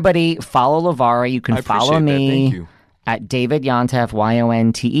everybody follow Lavari. You can I follow appreciate that. me Thank you. at David Yontef,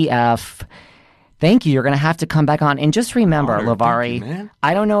 YONTEF. Thank you. You're going to have to come back on. And just remember, Honored. Lavari, Thank you, man.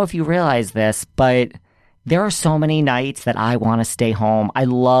 I don't know if you realize this, but there are so many nights that I want to stay home. I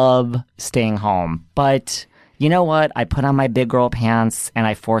love staying home. But you know what? I put on my big girl pants and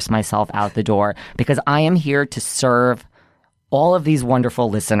I force myself out the door because I am here to serve all of these wonderful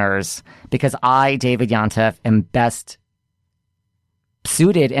listeners because I, David Yontef, am best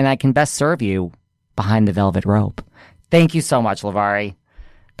suited and I can best serve you behind the velvet rope. Thank you so much, Lavari.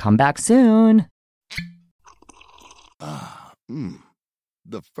 Come back soon.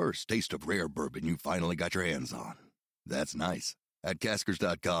 The first taste of rare bourbon you finally got your hands on. That's nice. At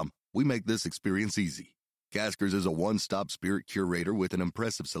Caskers.com, we make this experience easy. Caskers is a one-stop spirit curator with an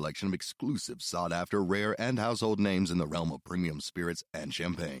impressive selection of exclusive, sought-after, rare, and household names in the realm of premium spirits and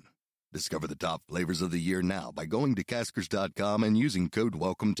champagne. Discover the top flavors of the year now by going to Caskers.com and using code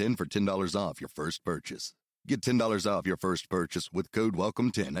WELCOME10 for $10 off your first purchase. Get $10 off your first purchase with code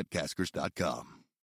WELCOME10 at Caskers.com.